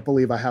 wow, I can't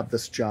believe I have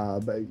this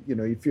job.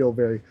 You feel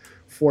very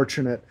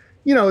fortunate.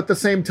 At the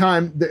same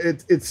time,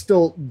 it's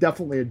still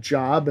definitely a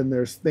job, and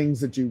there's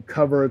things that you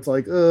cover. It's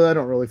like, I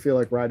don't really feel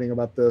like writing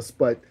about this,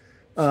 but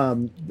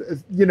the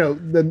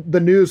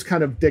news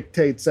kind of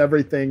dictates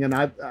everything, and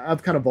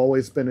I've kind of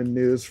always been in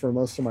news for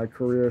most of my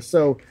career.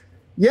 So,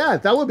 yeah,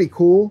 that would be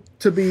cool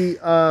to be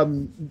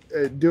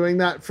doing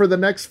that for the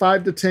next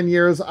 5 to 10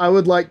 years. I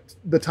would like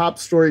the top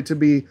story to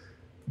be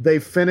they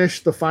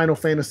finished the Final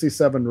Fantasy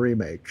VII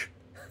remake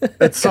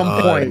at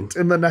some point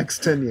in the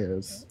next 10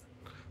 years.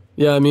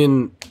 Yeah, I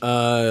mean,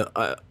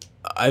 I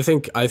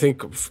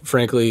think,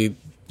 frankly,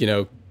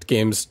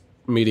 games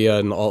media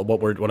and all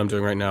what I'm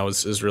doing right now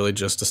is really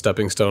just a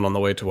stepping stone on the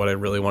way to what I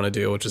really want to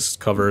do, which is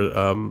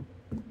cover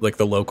like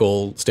the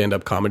local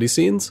stand-up comedy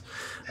scenes.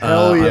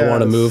 Hell yes. I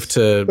want to move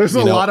to. There's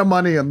a lot of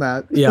money in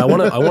that. Yeah, I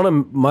want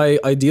to.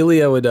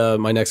 Ideally, I would.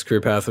 My next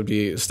career path would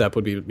be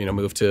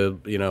move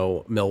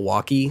to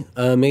Milwaukee,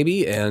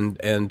 maybe,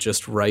 and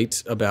just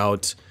write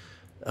about.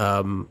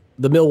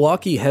 The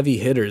Milwaukee heavy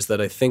hitters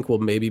that I think will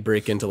maybe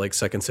break into like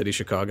Second City,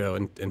 Chicago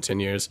in 10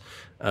 years.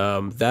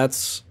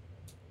 That's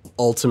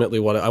ultimately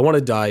what I want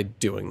to die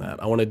doing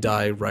that. I want to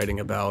die writing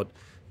about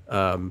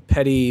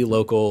petty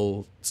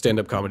local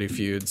stand-up comedy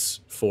feuds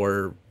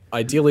for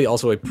ideally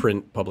also a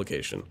print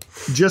publication.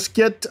 Just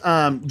get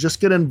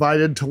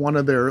invited to one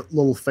of their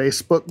little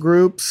Facebook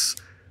groups.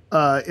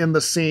 In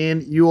the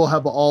scene, you will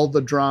have all the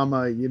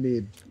drama you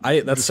need.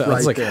 That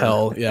sounds like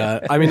hell.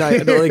 Yeah, I mean,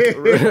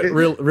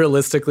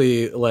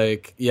 realistically,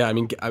 like, yeah, I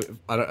mean, I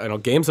know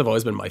games have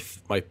always been my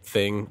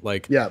thing.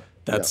 Like, yeah,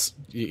 that's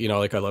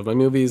like I love my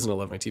movies and I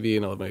love my TV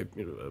and I love my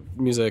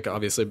music,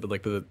 obviously. But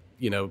like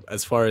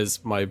as far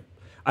as my,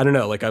 I don't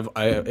know, like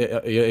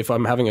if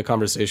I'm having a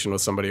conversation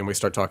with somebody and we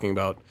start talking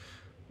about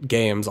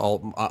games,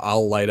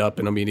 I'll light up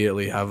and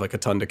immediately have like a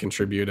ton to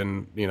contribute,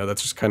 and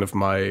that's just kind of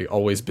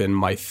always been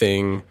my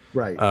thing.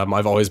 Right.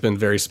 I've always been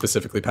very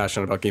specifically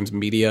passionate about games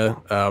media.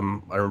 I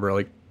remember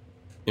like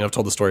I've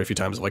told the story a few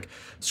times of like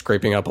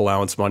scraping up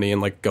allowance money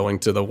and like going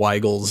to the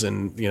Weigels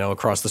and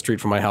across the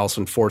street from my house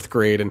in 4th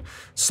grade and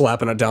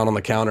slapping it down on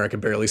the counter I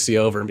could barely see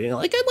over and being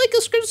like, I'd like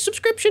a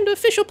subscription to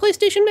official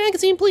PlayStation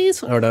magazine,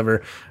 please, or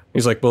whatever.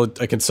 He's like, well,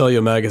 I can sell you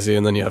a magazine,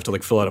 and then you have to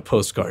like fill out a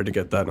postcard to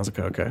get that. And I was like,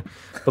 okay,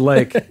 but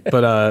like,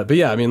 but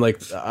yeah, I mean,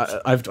 like,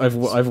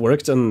 I've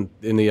worked in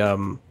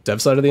the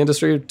dev side of the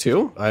industry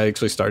too. I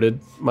actually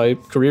started my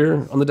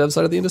career on the dev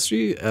side of the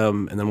industry,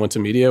 and then went to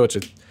media, which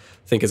I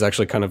think is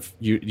actually kind of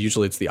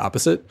usually it's the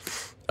opposite.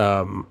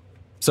 So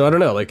I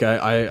don't know, like,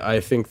 I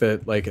think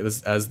that like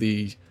as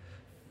the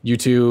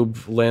YouTube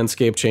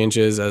landscape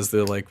changes, as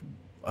the like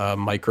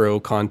micro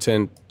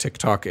content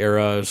TikTok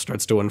era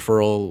starts to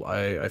unfurl,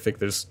 I think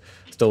there's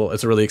still,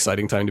 it's a really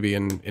exciting time to be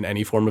in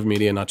any form of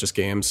media, not just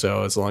games.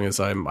 So as long as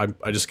I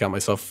just count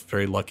myself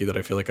very lucky that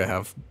I feel like I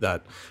have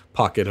that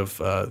pocket of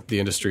the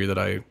industry that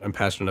I'm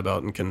passionate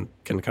about and can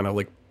kind of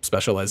like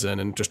specialize in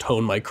and just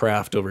hone my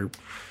craft over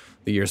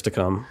the years to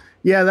come.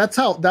 Yeah, that's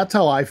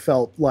how I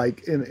felt,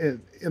 like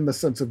in the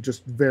sense of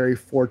just very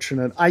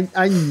fortunate.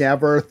 I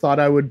never thought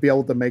I would be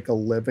able to make a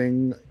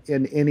living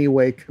in any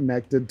way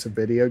connected to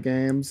video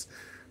games.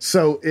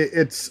 So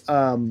it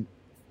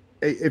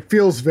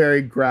feels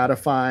very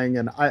gratifying,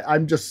 and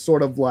I'm just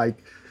sort of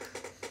like,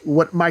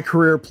 what my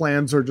career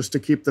plans are just to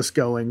keep this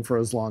going for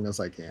as long as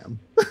I can.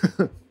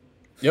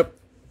 Yep.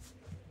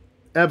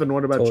 Evan,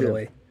 what about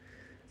Totally. you?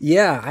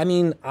 Yeah, I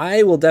mean,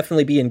 I will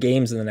definitely be in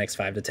games in the next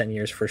 5 to 10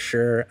 years for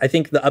sure. I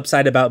think the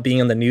upside about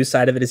being on the news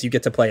side of it is you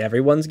get to play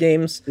everyone's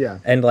games, yeah,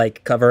 and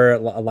like cover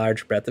a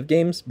large breadth of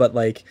games. But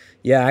like,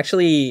 yeah,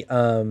 actually,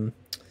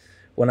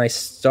 when I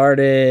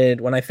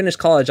finished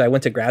college, I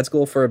went to grad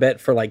school for a bit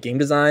for like game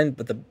design,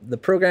 but the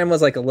program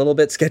was like a little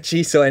bit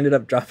sketchy, so I ended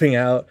up dropping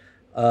out.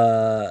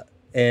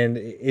 And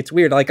it's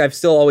weird. Like, I've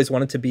still always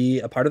wanted to be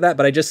a part of that,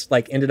 but I just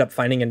like ended up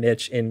finding a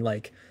niche in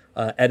like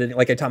editing.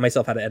 Like, I taught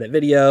myself how to edit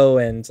video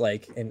and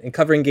like and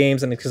covering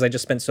games, and because I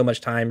just spent so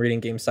much time reading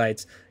game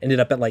sites, ended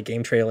up at like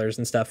game trailers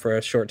and stuff for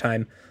a short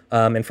time,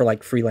 and for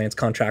like freelance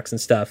contracts and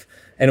stuff.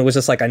 And it was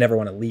just like, I never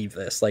want to leave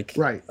this. Like,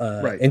 right.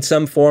 In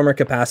some form or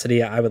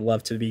capacity, I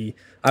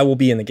will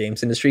be in the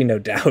games industry, no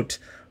doubt.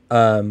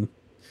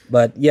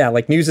 But yeah,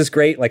 like news is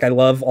great. Like I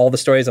love all the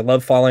stories. I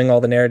love following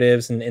all the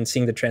narratives and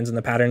seeing the trends and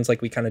the patterns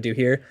like we kind of do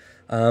here.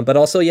 But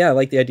also, yeah, I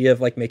like the idea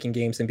of like making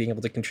games and being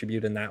able to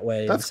contribute in that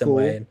way. That's in some cool.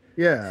 way.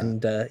 Yeah.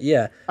 And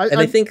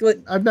I think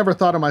I've never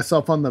thought of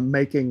myself on the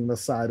making the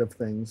side of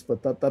things,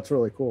 but that's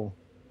really cool.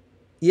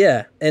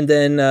 Yeah. And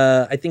then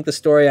I think the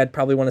story I'd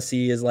probably want to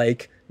see is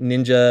like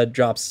Ninja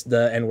drops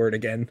the N-word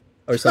again.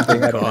 Or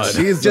something. I don't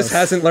know. Just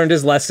hasn't learned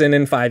his lesson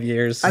in 5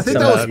 years. I think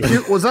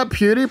that was that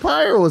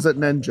PewDiePie or was it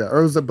Ninja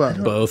or was it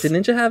both? Both. Did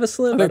Ninja have a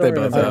slip? I think they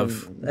both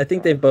have. I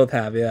think they both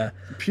have. Yeah.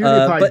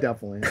 PewDiePie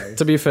definitely has.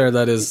 To be fair,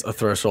 that is a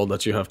threshold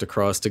that you have to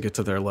cross to get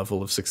to their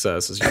level of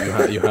success. Is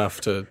you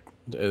have to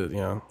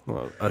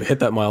hit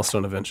that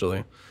milestone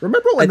eventually.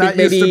 Remember when that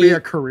used to be a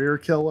career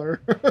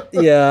killer?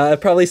 Yeah,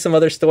 probably some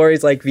other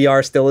stories like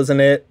VR still isn't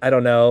it. I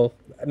don't know.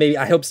 Maybe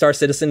I hope Star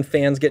Citizen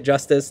fans get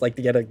justice, like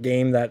to get a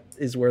game that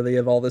is worthy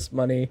of all this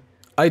money.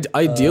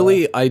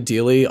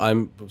 Ideally,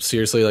 I'm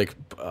seriously like,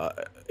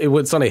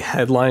 it's not a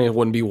headline. It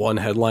wouldn't be one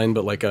headline,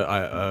 but like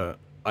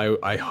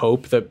I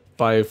hope that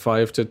by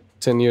 5 to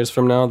 10 years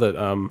from now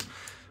that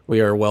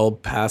we are well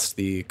past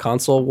the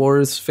console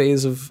wars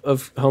phase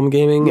of home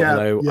gaming,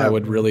 and I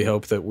would really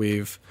hope that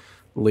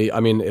I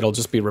mean, it'll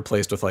just be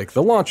replaced with like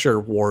the launcher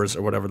wars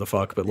or whatever the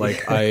fuck. But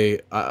like I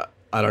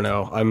don't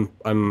know.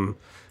 I'm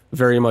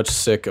very much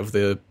sick of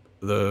the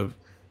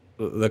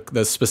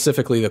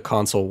specifically the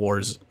console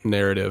wars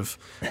narrative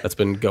that's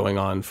been going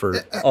on for.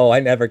 Oh, I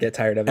never get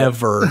tired of it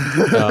ever.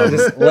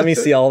 Just let me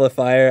see all the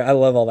fire. I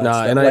love all that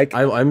stuff. And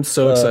I'm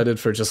so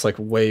excited for just like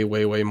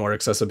way more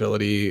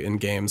accessibility in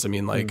games. I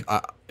mean, like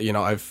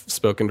I've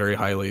spoken very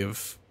highly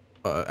of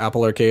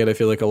Apple Arcade. I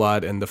feel like a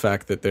lot, and the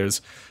fact that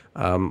there's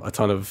a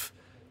ton of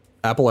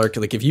Apple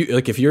Arcade,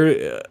 like if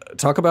you're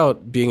talk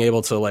about being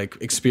able to like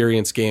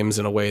experience games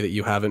in a way that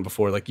you haven't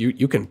before, like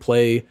you can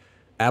play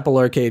Apple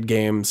Arcade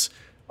games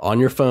on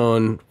your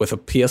phone with a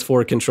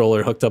PS4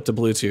 controller hooked up to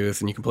Bluetooth,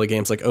 and you can play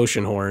games like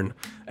Oceanhorn,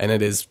 and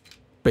it is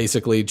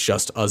basically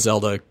just a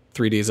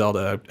 3D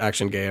Zelda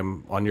action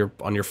game on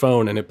your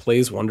phone, and it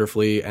plays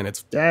wonderfully, and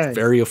it's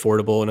very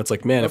affordable, and it's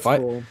like, man, that's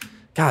cool.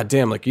 God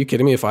damn, like, are you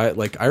kidding me? If I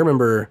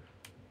remember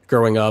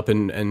growing up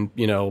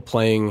and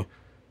playing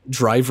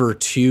Driver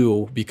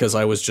 2 because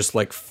I was just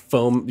like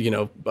fogging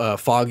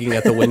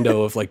at the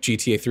window of like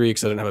GTA 3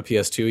 because I didn't have a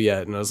PS2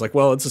 yet, and I was like,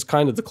 well, it's just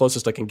kind of the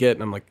closest I can get,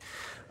 and I'm like,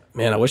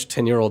 man, I wish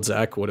 10-year-old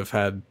Zach would have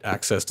had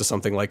access to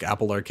something like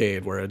Apple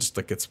Arcade, where it's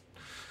like it's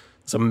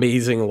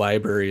amazing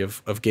library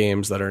of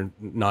games that are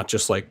not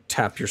just like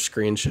tap your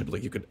screen shit,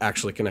 like you could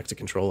actually connect a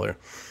controller.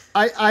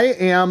 I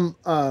am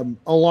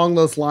along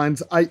those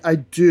lines. I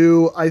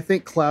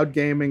think cloud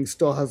gaming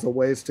still has a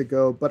ways to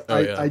go, but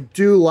I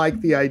do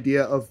like the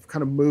idea of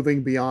kind of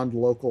moving beyond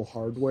local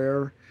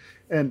hardware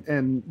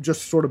and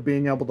just sort of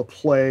being able to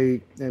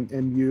play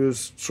and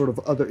use sort of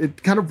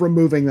kind of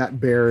removing that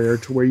barrier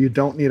to where you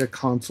don't need a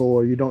console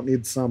or you don't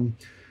need some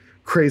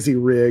crazy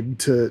rig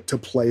to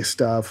play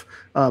stuff.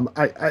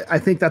 I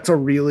think that's a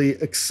really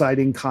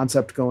exciting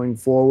concept going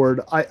forward.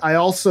 I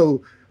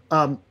also,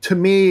 to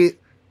me,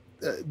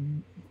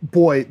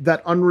 boy,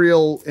 that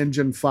Unreal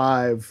Engine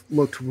 5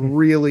 looked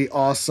really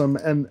awesome.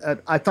 And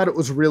I thought it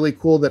was really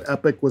cool that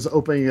Epic was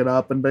opening it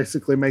up and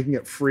basically making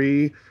it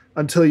free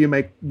until you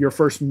make your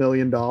first $1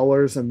 million,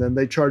 and then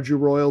they charge you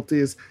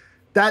royalties.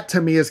 That to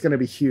me is going to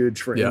be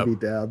huge for indie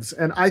devs.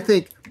 And I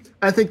think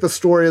the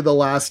story of the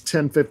last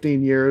 10,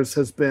 15 years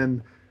has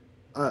been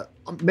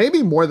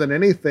maybe more than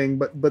anything,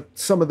 but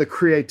some of the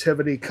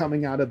creativity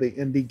coming out of the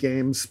indie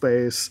game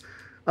space.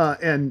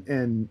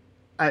 And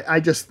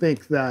I just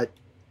think that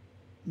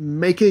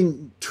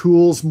making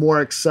tools more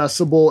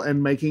accessible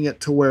and making it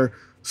to where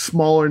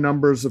smaller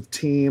numbers of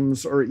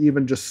teams or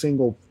even just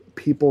single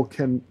people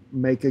can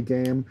make a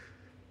game,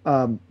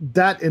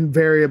 that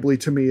invariably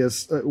to me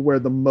is where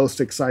the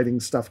most exciting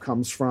stuff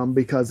comes from,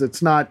 because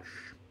it's not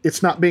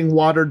being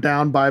watered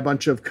down by a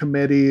bunch of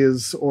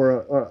committees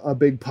or a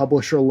big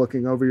publisher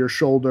looking over your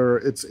shoulder.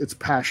 It's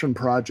passion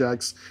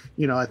projects.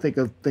 I think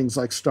of things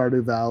like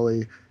Stardew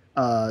Valley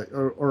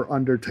or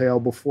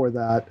Undertale before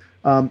that.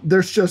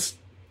 There's just,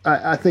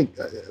 I think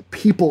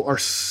people are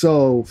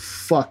so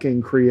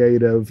fucking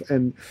creative,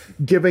 and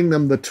giving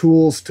them the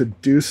tools to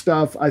do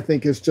stuff, I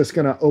think, is just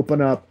going to open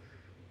up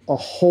a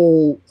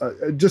whole,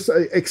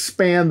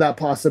 expand that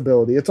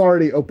possibility. It's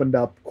already opened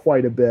up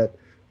quite a bit.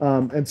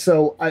 And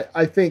so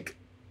I think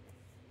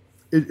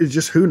it's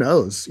just, who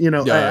knows?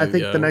 I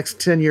think the next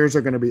 10 years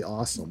are going to be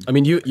awesome. I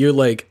mean, you're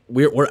like,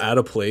 we're at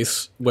a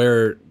place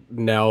where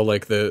now,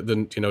 like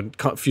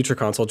the future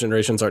console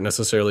generations aren't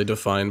necessarily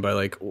defined by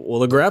like, well,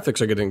 the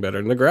graphics are getting better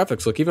and the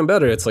graphics look even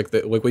better. It's like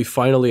we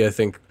finally, I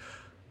think,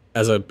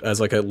 as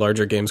like a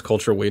larger games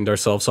culture, weaned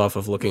ourselves off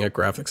of looking at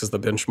graphics as the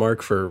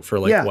benchmark for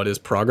like what is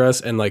progress.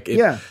 And like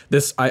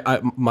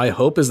my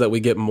hope is that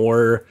we get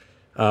more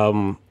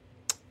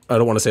I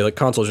don't want to say like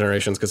console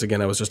generations, because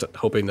again, I was just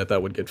hoping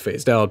that would get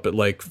phased out. But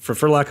like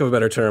for lack of a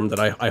better term, that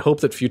I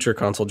hope that future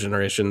console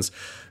generations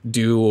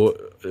do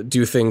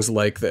things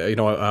like the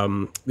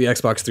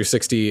Xbox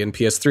 360 and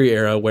PS3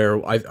 era,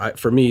 where I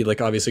for me,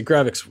 like obviously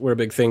graphics were a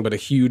big thing, but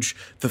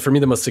for me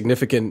the most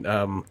significant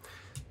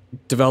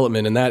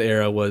development in that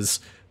era was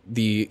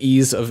the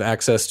ease of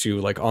access to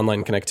like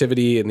online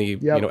connectivity and the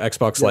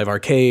Xbox Live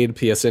Arcade,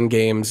 PSN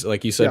games,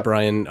 like you said,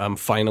 Brian,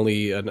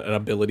 finally an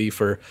ability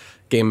for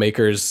game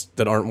makers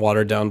that aren't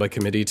watered down by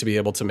committee to be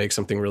able to make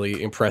something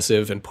really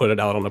impressive and put it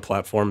out on a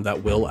platform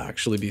that will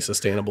actually be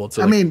sustainable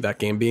to that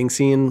game being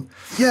seen.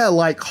 Yeah,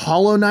 like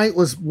Hollow Knight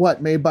was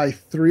made by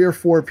 3 or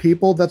 4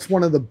 people. That's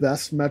one of the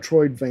best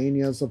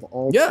Metroidvanias of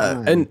all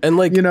time. Yeah, and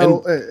like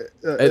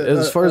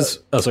as far as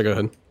sorry, go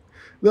ahead.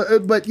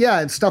 But yeah,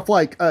 and stuff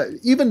like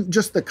even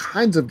just the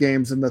kinds of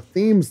games and the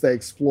themes they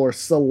explore,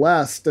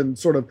 Celeste and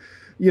sort of,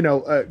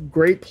 a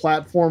great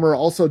platformer,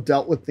 also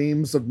dealt with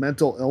themes of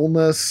mental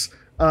illness.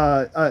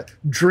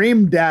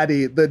 Dream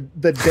Daddy, the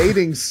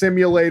dating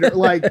simulator,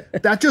 like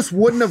that just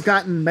wouldn't have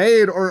gotten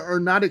made or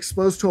not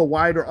exposed to a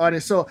wider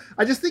audience. So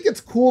I just think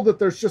it's cool that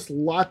there's just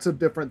lots of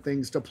different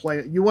things to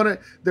play.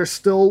 There's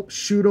still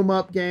shoot 'em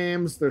up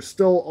games. There's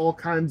still all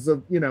kinds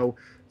of,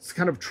 it's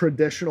kind of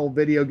traditional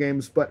video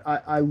games, but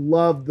I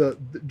love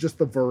just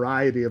the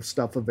variety of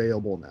stuff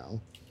available now.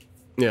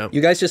 Yeah.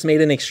 You guys just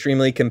made an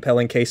extremely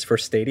compelling case for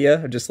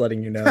Stadia. I'm just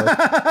letting you know.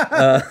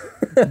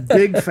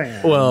 Big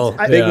fan. Well,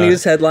 big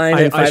news headline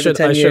in 5 to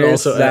 10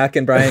 years. Zach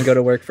and Brian go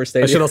to work for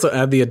Stadia. I should also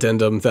add the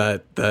addendum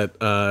that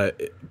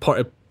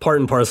part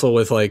and parcel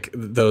with like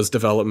those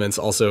developments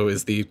also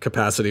is the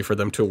capacity for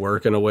them to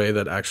work in a way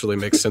that actually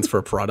makes sense for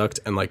a product.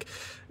 And like,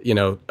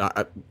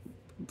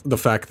 the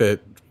fact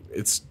that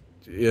it's,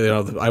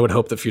 I would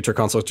hope that future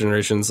console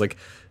generations, like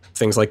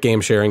things like game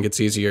sharing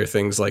gets easier,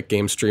 things like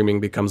game streaming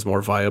becomes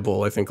more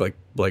viable. I think like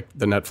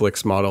the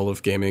Netflix model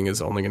of gaming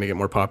is only going to get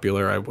more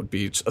popular. I would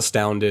be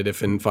astounded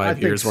if in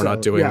 5 years we're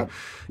not doing,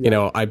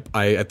 I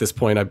at this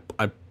point,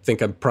 I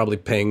think I'm probably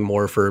paying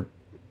more for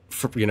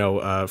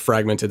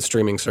fragmented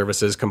streaming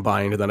services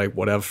combined than I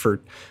would have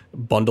for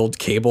bundled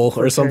cable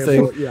or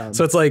something.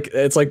 So it's like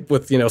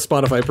with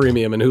Spotify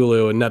Premium and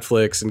Hulu and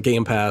Netflix and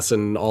Game Pass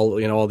and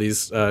all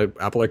these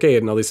Apple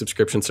Arcade and all these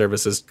subscription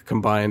services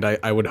combined.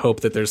 I would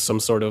hope that there's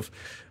some sort of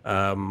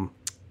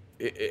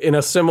in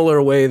a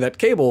similar way that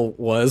cable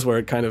was, where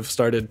it kind of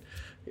started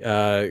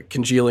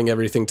congealing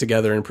everything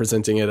together and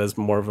presenting it as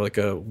more of like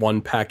a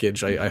one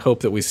package. I hope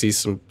that we see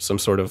some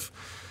sort of,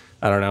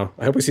 I don't know.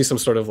 I hope we see some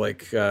sort of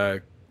like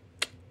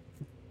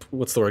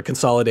what's the word,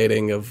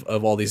 consolidating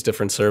of all these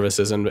different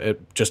services, and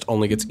it just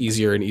only gets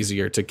easier and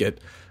easier to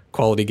get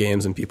quality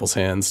games in people's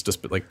hands,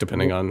 just like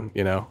depending on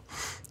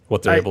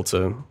what they're able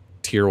to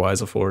tier wise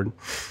afford.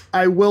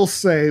 I will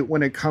say,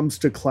 when it comes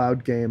to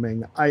cloud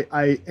gaming,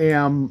 I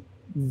am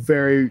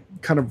very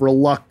kind of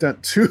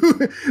reluctant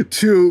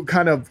to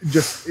kind of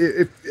just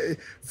it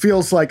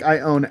feels like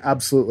I own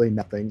absolutely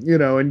nothing,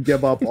 and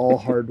give up all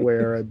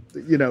hardware. And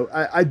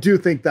I do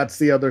think that's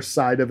the other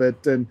side of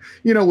it. And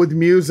with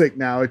music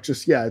now, it's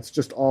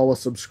just all a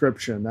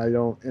subscription. I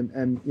don't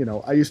and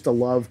I used to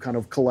love kind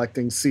of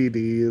collecting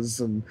CDs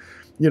and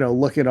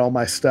looking at all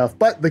my stuff,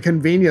 but the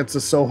convenience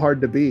is so hard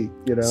to beat.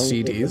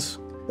 CDs,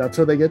 that's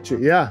where they get you.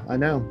 Yeah, I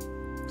know.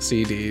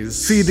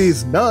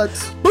 CDs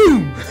nuts.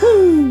 Boom.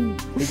 Boom.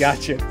 He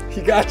got you.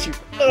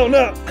 Oh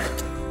no.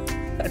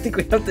 I think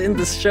we have to end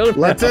this show now.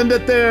 Let's end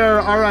it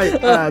there. All right.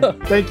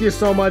 Thank you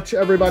so much,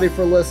 everybody,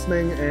 for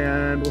listening,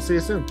 and we'll see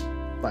you soon.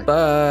 Bye.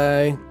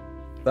 Bye.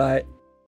 Bye.